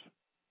is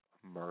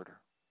murder.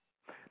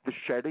 The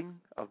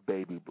shedding of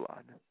baby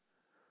blood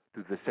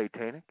through the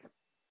satanic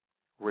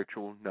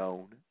ritual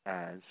known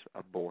as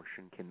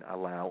abortion can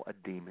allow a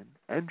demon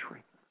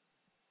entry.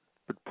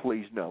 But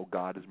please know,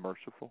 God is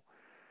merciful.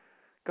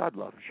 God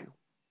loves you.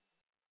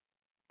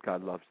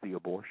 God loves the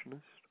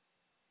abortionist.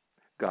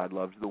 God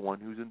loves the one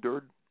who's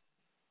endured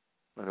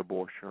an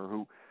abortion or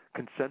who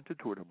consented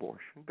to an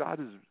abortion. God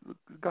is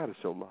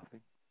so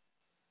loving.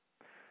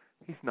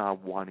 He's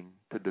not wanting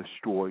to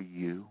destroy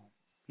you.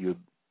 You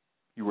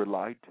were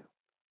lied to.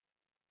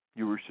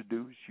 You were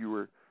seduced. You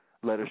were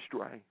led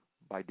astray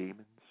by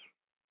demons.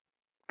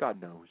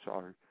 God knows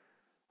our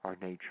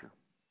nature.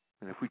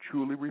 And if we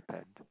truly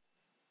repent,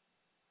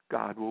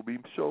 God will be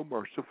so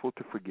merciful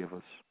to forgive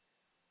us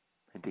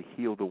and to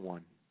heal the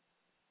one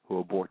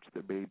who aborts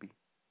the baby.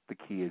 The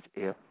key is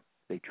if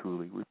they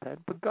truly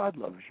repent. But God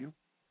loves you.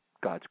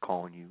 God's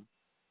calling you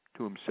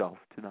to himself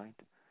tonight.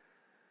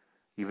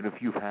 Even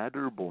if you've had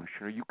an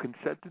abortion or you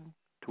consented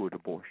to an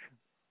abortion,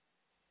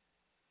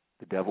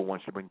 the devil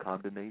wants to bring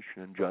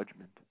condemnation and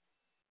judgment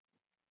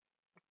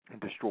and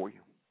destroy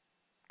you.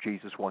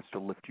 Jesus wants to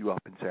lift you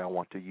up and say, I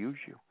want to use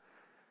you.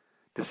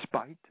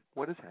 Despite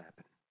what has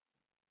happened,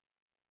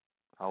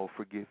 I will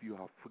forgive you.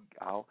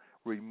 I'll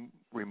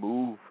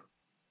remove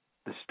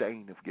the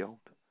stain of guilt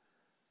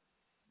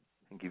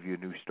and give you a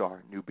new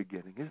start, new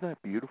beginning. Isn't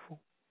that beautiful?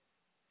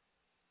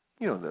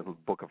 You know, the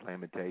book of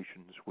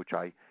Lamentations, which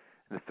in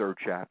the 3rd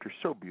chapter, is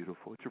so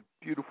beautiful. It's a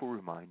beautiful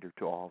reminder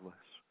to all of us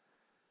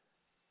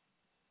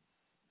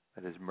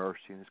that his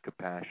mercy and his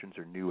compassions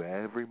are new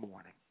every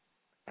morning.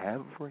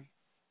 Every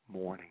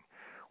morning.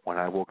 When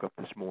I woke up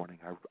this morning,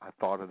 I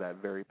thought of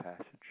that very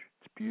passage.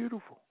 It's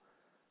beautiful.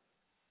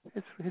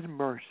 It's his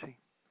mercy.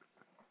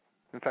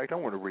 In fact, I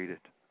want to read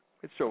it.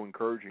 It's so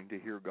encouraging to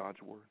hear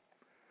God's word.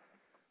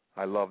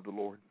 I love the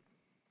Lord.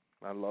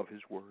 I love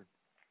his word.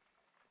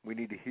 We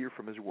need to hear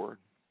from his word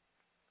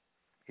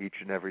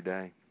each and every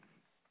day.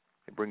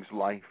 It brings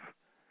life.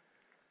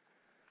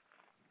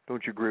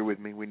 Don't you agree with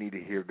me? We need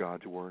to hear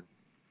God's word.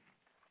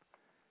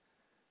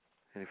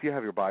 And if you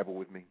have your Bible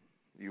with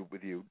you,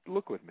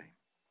 look with me.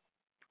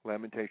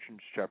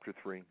 Lamentations chapter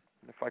 3.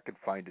 And if I could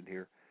find it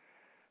here,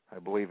 I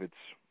believe it's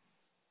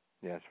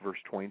verse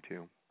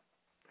 22.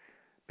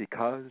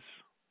 Because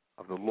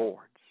of the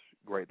Lord's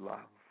great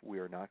love, we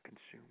are not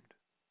consumed.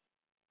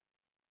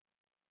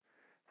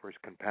 For his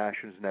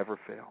compassions never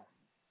fail.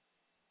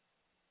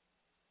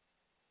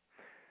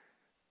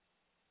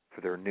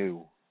 For they're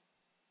new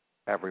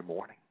every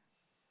morning.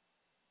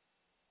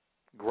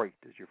 Great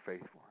is your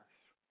faithfulness.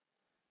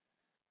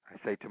 I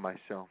say to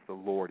myself, the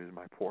Lord is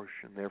my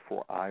portion,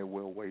 therefore I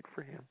will wait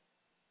for him.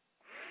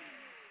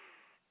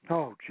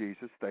 Oh,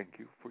 Jesus, thank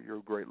you for your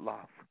great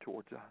love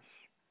towards us.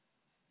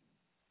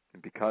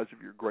 And because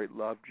of your great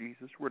love,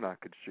 Jesus, we're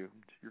not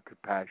consumed. Your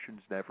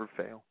compassions never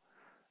fail.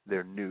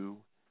 They're new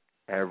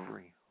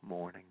every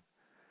morning.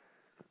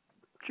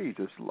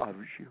 Jesus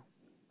loves you.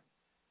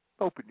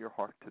 Open your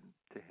heart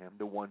to him,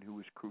 the one who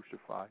was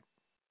crucified,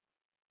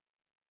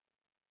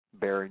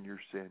 bearing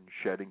your sin,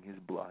 shedding his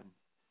blood,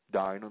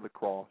 dying on the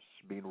cross,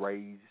 being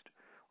raised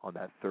on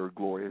that 3rd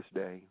glorious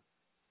day,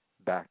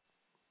 back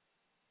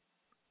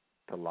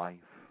to life.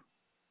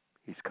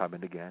 He's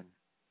coming again.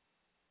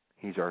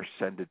 He's our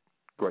ascended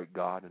great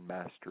God and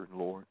Master and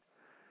Lord.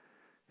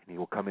 And he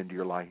will come into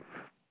your life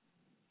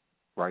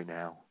right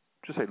now.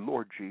 Just say,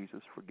 Lord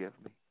Jesus, forgive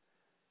me.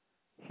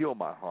 Heal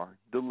my heart.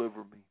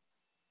 Deliver me.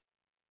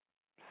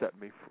 Set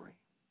me free.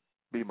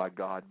 Be my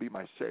God. Be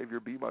my Savior.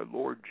 Be my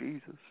Lord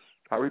Jesus.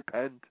 I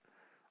repent.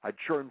 I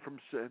turn from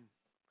sin.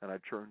 And I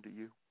turn to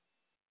you.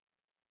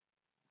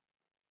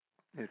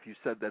 And if you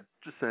said that,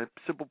 just a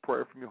simple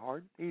prayer from your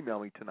heart, email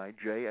me tonight,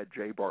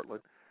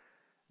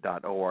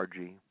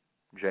 jay@jbartlett.org,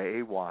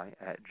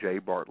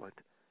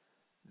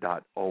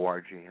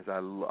 jay@jbartlett.org. As I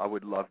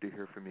would love to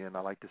hear from you, and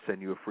I'd like to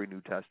send you a free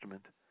New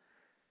Testament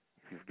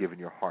if you've given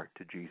your heart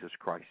to Jesus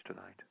Christ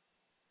tonight.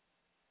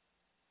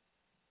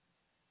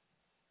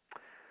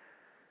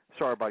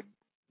 Sorry, by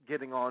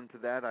getting on to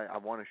that, I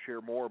want to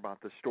share more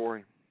about this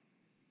story.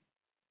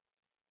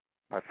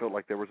 I felt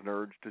like there was an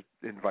urge to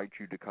invite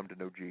you to come to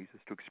know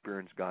Jesus, to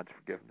experience God's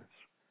forgiveness.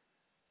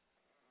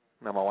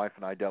 Now, my wife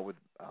and I dealt with,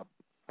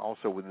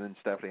 also within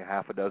Stephanie,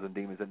 6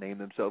 demons that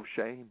named themselves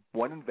shame.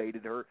 One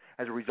invaded her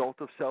as a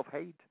result of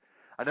self-hate.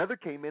 Another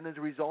came in as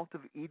a result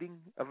of an eating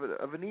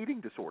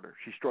disorder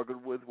she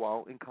struggled with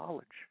while in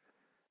college.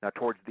 Now,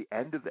 towards the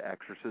end of the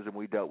exorcism,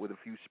 we dealt with a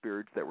few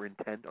spirits that were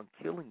intent on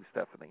killing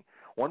Stephanie.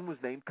 One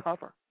was named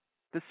Cover.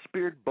 This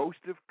spirit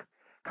boasted of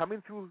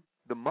coming through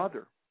the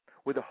mother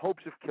with the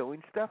hopes of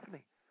killing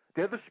Stephanie.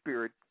 The other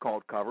spirit,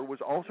 called Cover,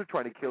 was also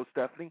trying to kill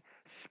Stephanie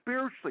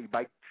spiritually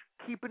by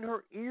keeping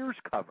her ears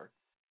covered.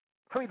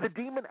 I mean, the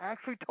demon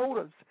actually told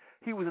us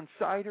he was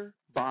inside her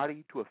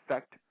body to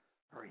affect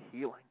her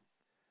healing.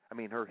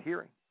 Her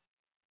hearing.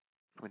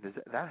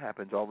 That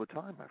happens all the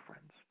time, my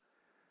friends.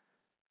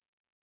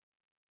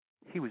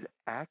 He was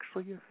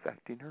actually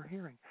affecting her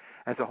hearing.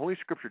 As the Holy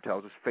Scripture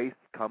tells us, faith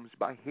comes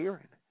by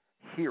hearing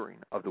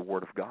of the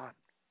Word of God.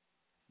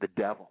 The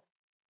devil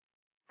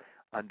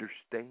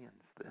understands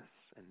this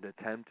and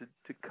attempted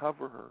to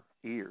cover her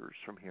ears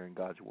from hearing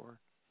God's Word,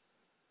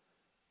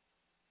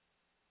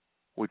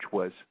 which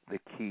was the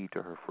key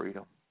to her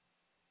freedom.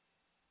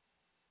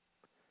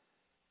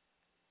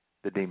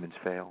 The demons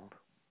failed.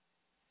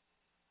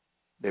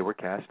 They were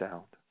cast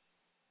out.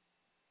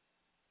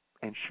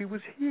 And she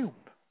was healed.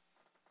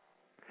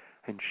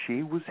 And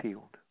she was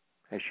healed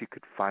as she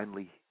could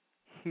finally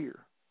hear,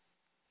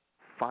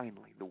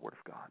 the Word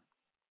of God.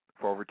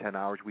 For over 10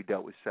 hours, we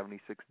dealt with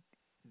 76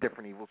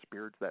 different evil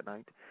spirits that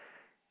night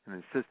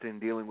and assisted in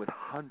dealing with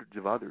hundreds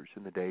of others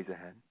in the days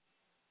ahead.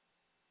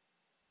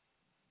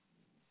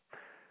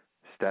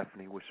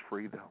 Stephanie was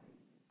free, though,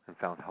 and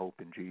found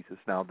hope in Jesus.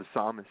 Now, the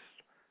psalmist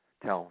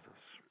tells us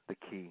the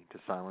key to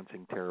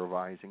silencing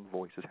terrorizing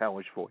voices,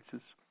 hellish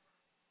voices.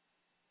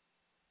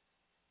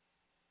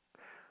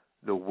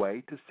 The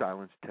way to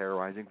silence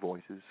terrorizing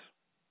voices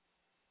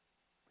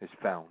is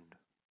found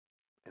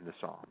in the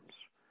Psalms.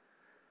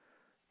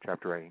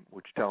 Chapter 8,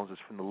 which tells us,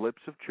 from the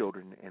lips of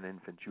children and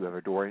infants you have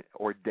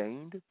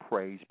ordained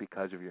praise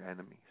because of your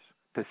enemies,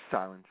 to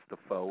silence the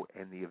foe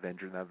and the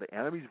avenger. Now, the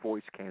enemy's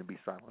voice can be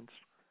silenced.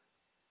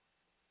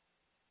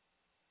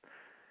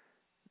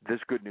 This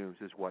good news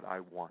is what I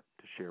want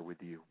to share with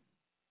you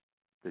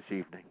this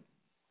evening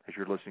as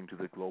you're listening to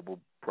the global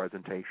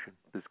presentation,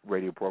 this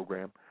radio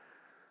program.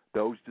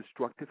 Those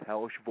destructive,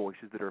 hellish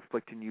voices that are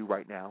afflicting you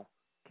right now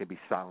can be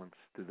silenced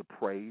through the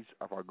praise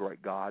of our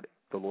great God,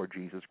 the Lord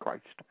Jesus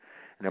Christ.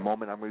 In a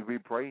moment, I'm going to be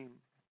playing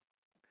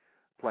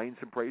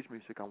some praise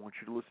music. I want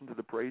you to listen to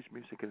the praise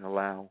music and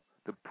allow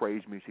the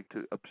praise music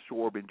to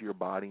absorb into your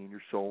body and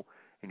your soul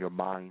and your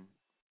mind.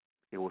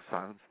 It will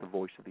silence the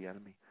voice of the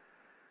enemy.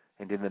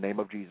 And in the name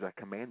of Jesus, I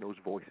command those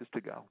voices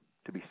to go,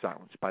 to be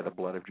silenced by the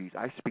blood of Jesus.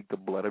 I speak the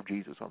blood of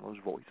Jesus on those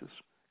voices.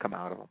 Come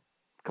out of them.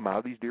 Come out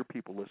of these dear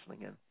people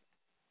listening in.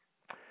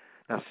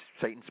 Now,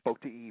 Satan spoke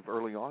to Eve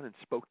early on and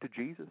spoke to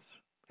Jesus.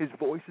 His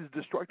voice is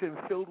destructive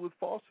and filled with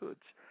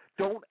falsehoods.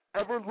 Don't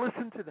ever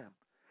listen to them.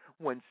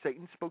 When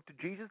Satan spoke to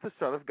Jesus, the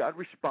Son of God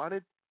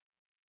responded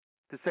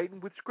to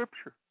Satan with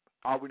Scripture.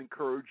 I would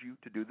encourage you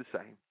to do the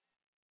same.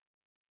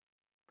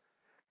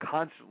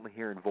 Constantly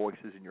hearing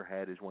voices in your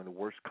head is one of the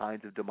worst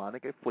kinds of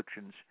demonic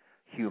afflictions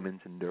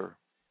humans endure.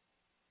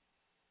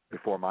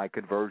 Before my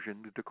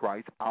conversion to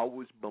Christ, I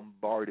was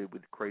bombarded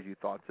with crazy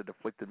thoughts that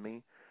afflicted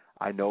me.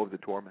 I know of the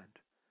torment.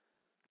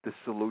 The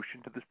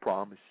solution to this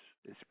problem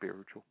is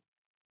spiritual.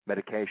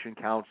 Medication,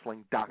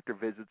 counseling, doctor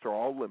visits are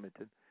all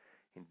limited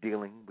in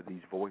dealing with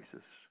these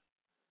voices.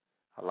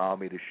 Allow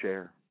me to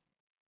share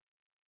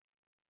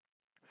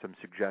some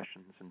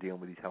suggestions in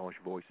dealing with these hellish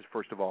voices.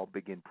 First of all,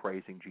 begin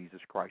praising Jesus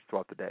Christ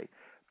throughout the day.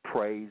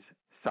 Praise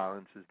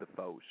silences the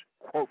foes.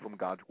 Quote from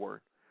God's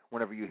Word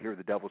whenever you hear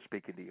the devil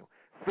speaking to you.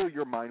 Fill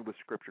your mind with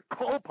Scripture.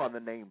 Call upon the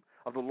name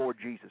of the Lord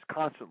Jesus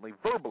constantly,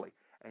 verbally,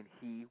 and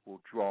He will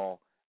draw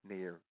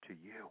near to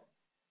you.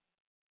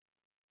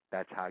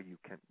 That's how you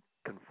can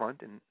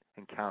confront and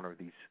encounter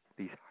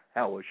these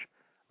hellish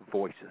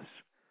voices.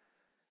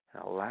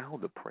 And allow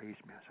the praise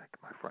music,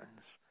 my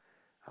friends.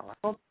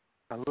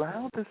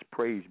 Allow this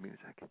praise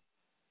music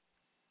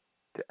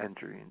to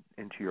enter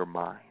into your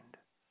mind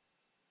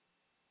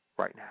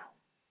right now.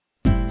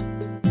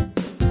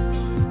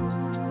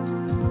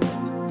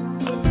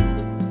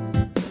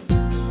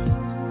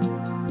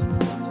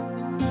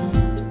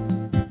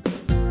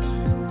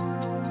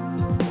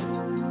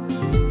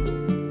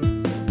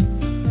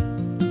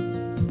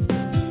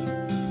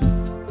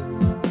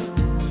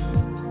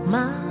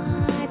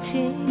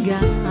 Mighty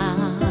God,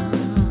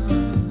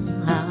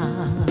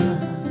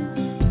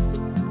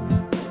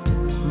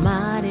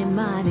 mighty,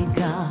 mighty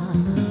God.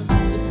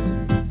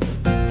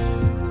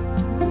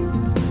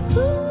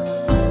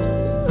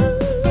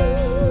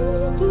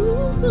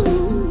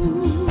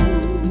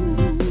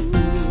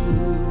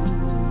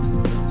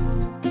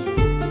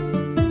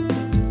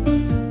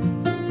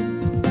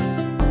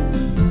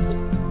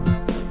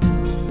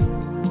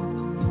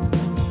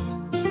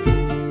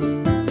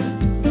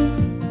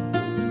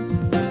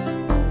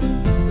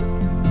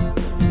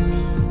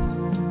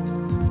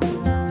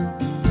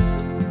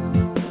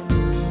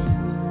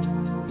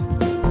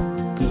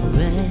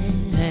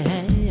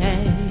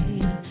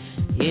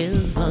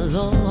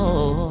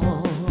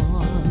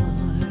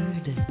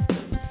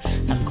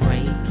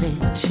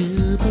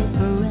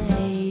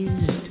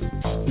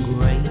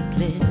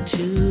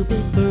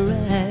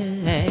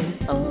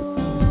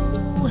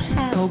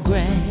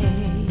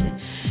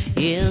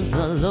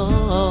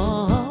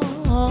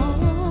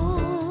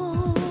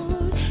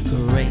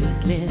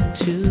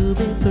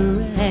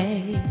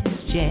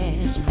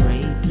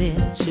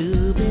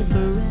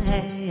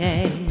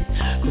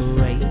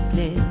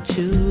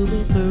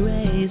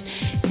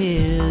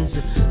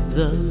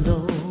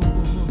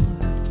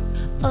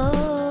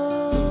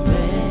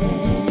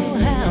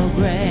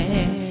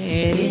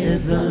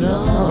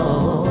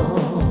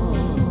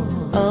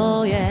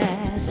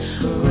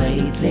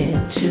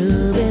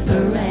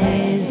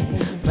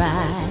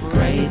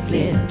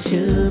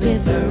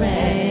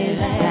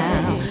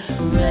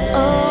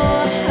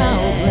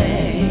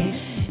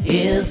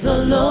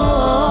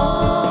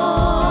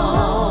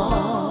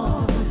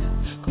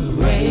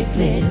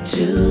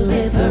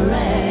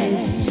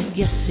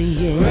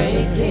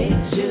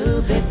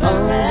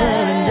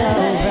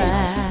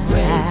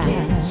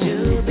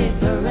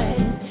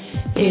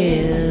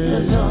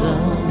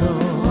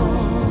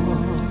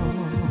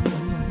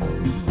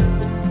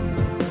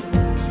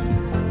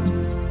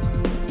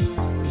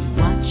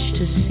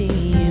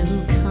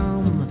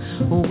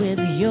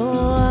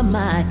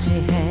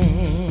 mighty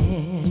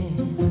hand,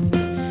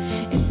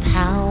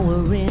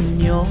 empowering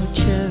your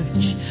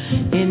church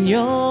in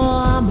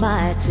your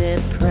mighty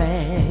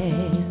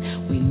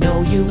praise. We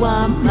know you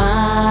are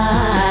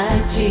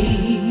mighty,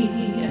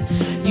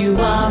 you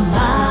are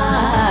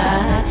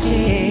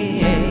mighty,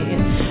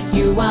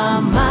 you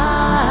are mighty.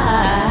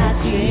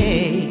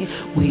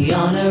 We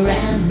honor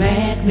and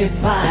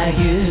magnify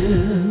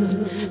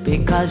you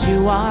because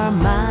you are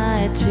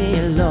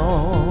mighty,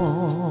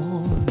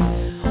 Lord.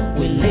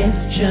 We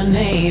lift your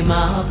name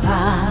up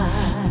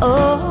high.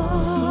 Oh,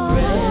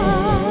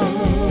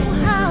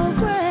 how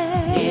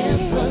great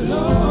is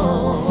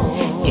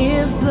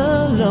the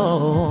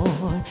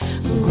Lord,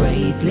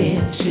 greatly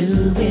to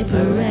be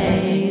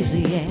praised,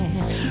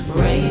 yeah,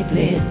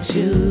 greatly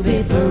to be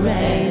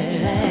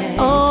praised.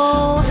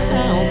 Oh,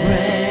 how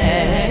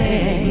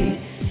great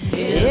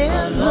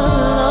is the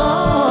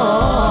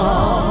Lord,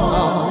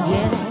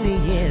 yes, He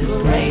is,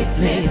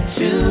 greatly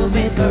to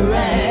be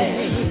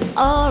praised.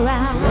 All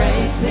right,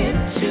 greatly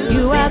to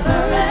you be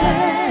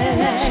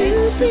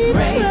praised,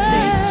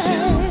 greatly to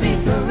be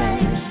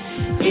praised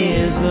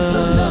is the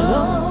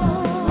Lord.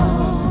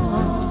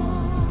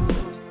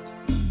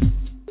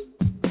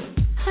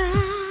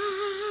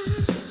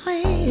 I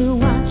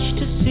watch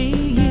to see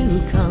you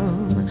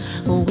come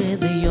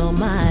with your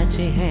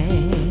mighty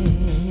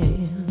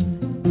hand,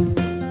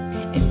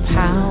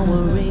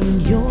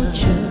 empowering your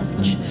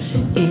church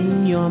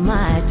in your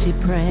mighty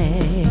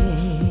praise.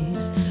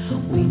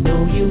 We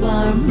know you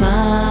are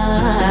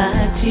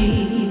mighty,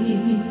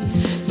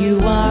 you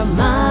are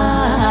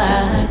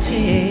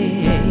mighty,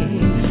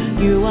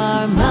 you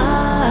are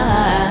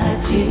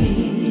mighty.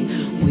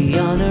 We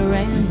honor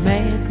and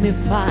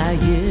magnify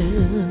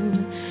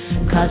you,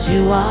 'cause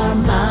you are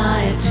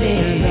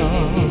mighty,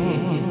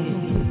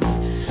 Lord.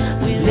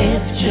 We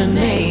lift your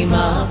name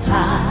up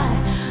high.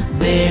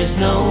 There's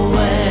no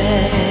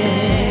way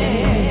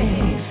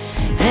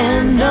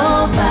and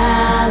no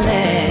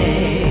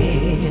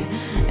valley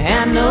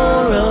and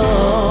no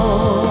road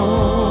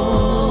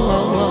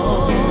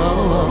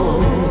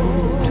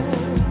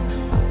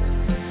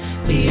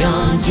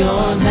beyond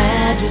your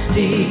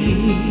majesty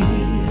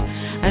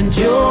and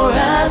your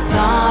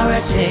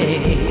authority,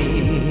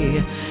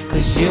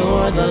 'cause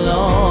you're the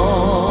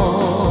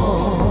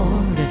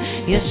Lord,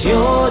 yes,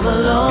 you're the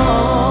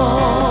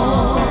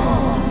Lord.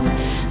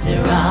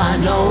 There are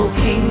no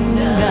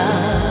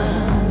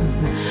kingdoms,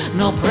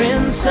 no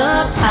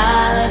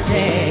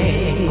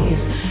principalities,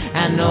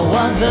 and no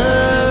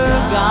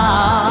other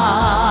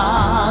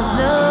God,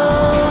 no,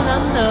 no,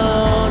 no,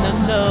 no,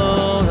 no,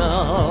 no,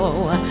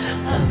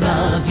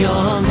 above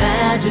your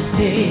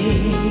majesty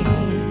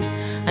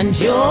and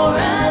your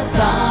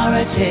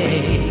authority,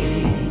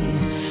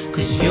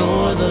 'cause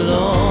you're the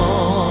Lord.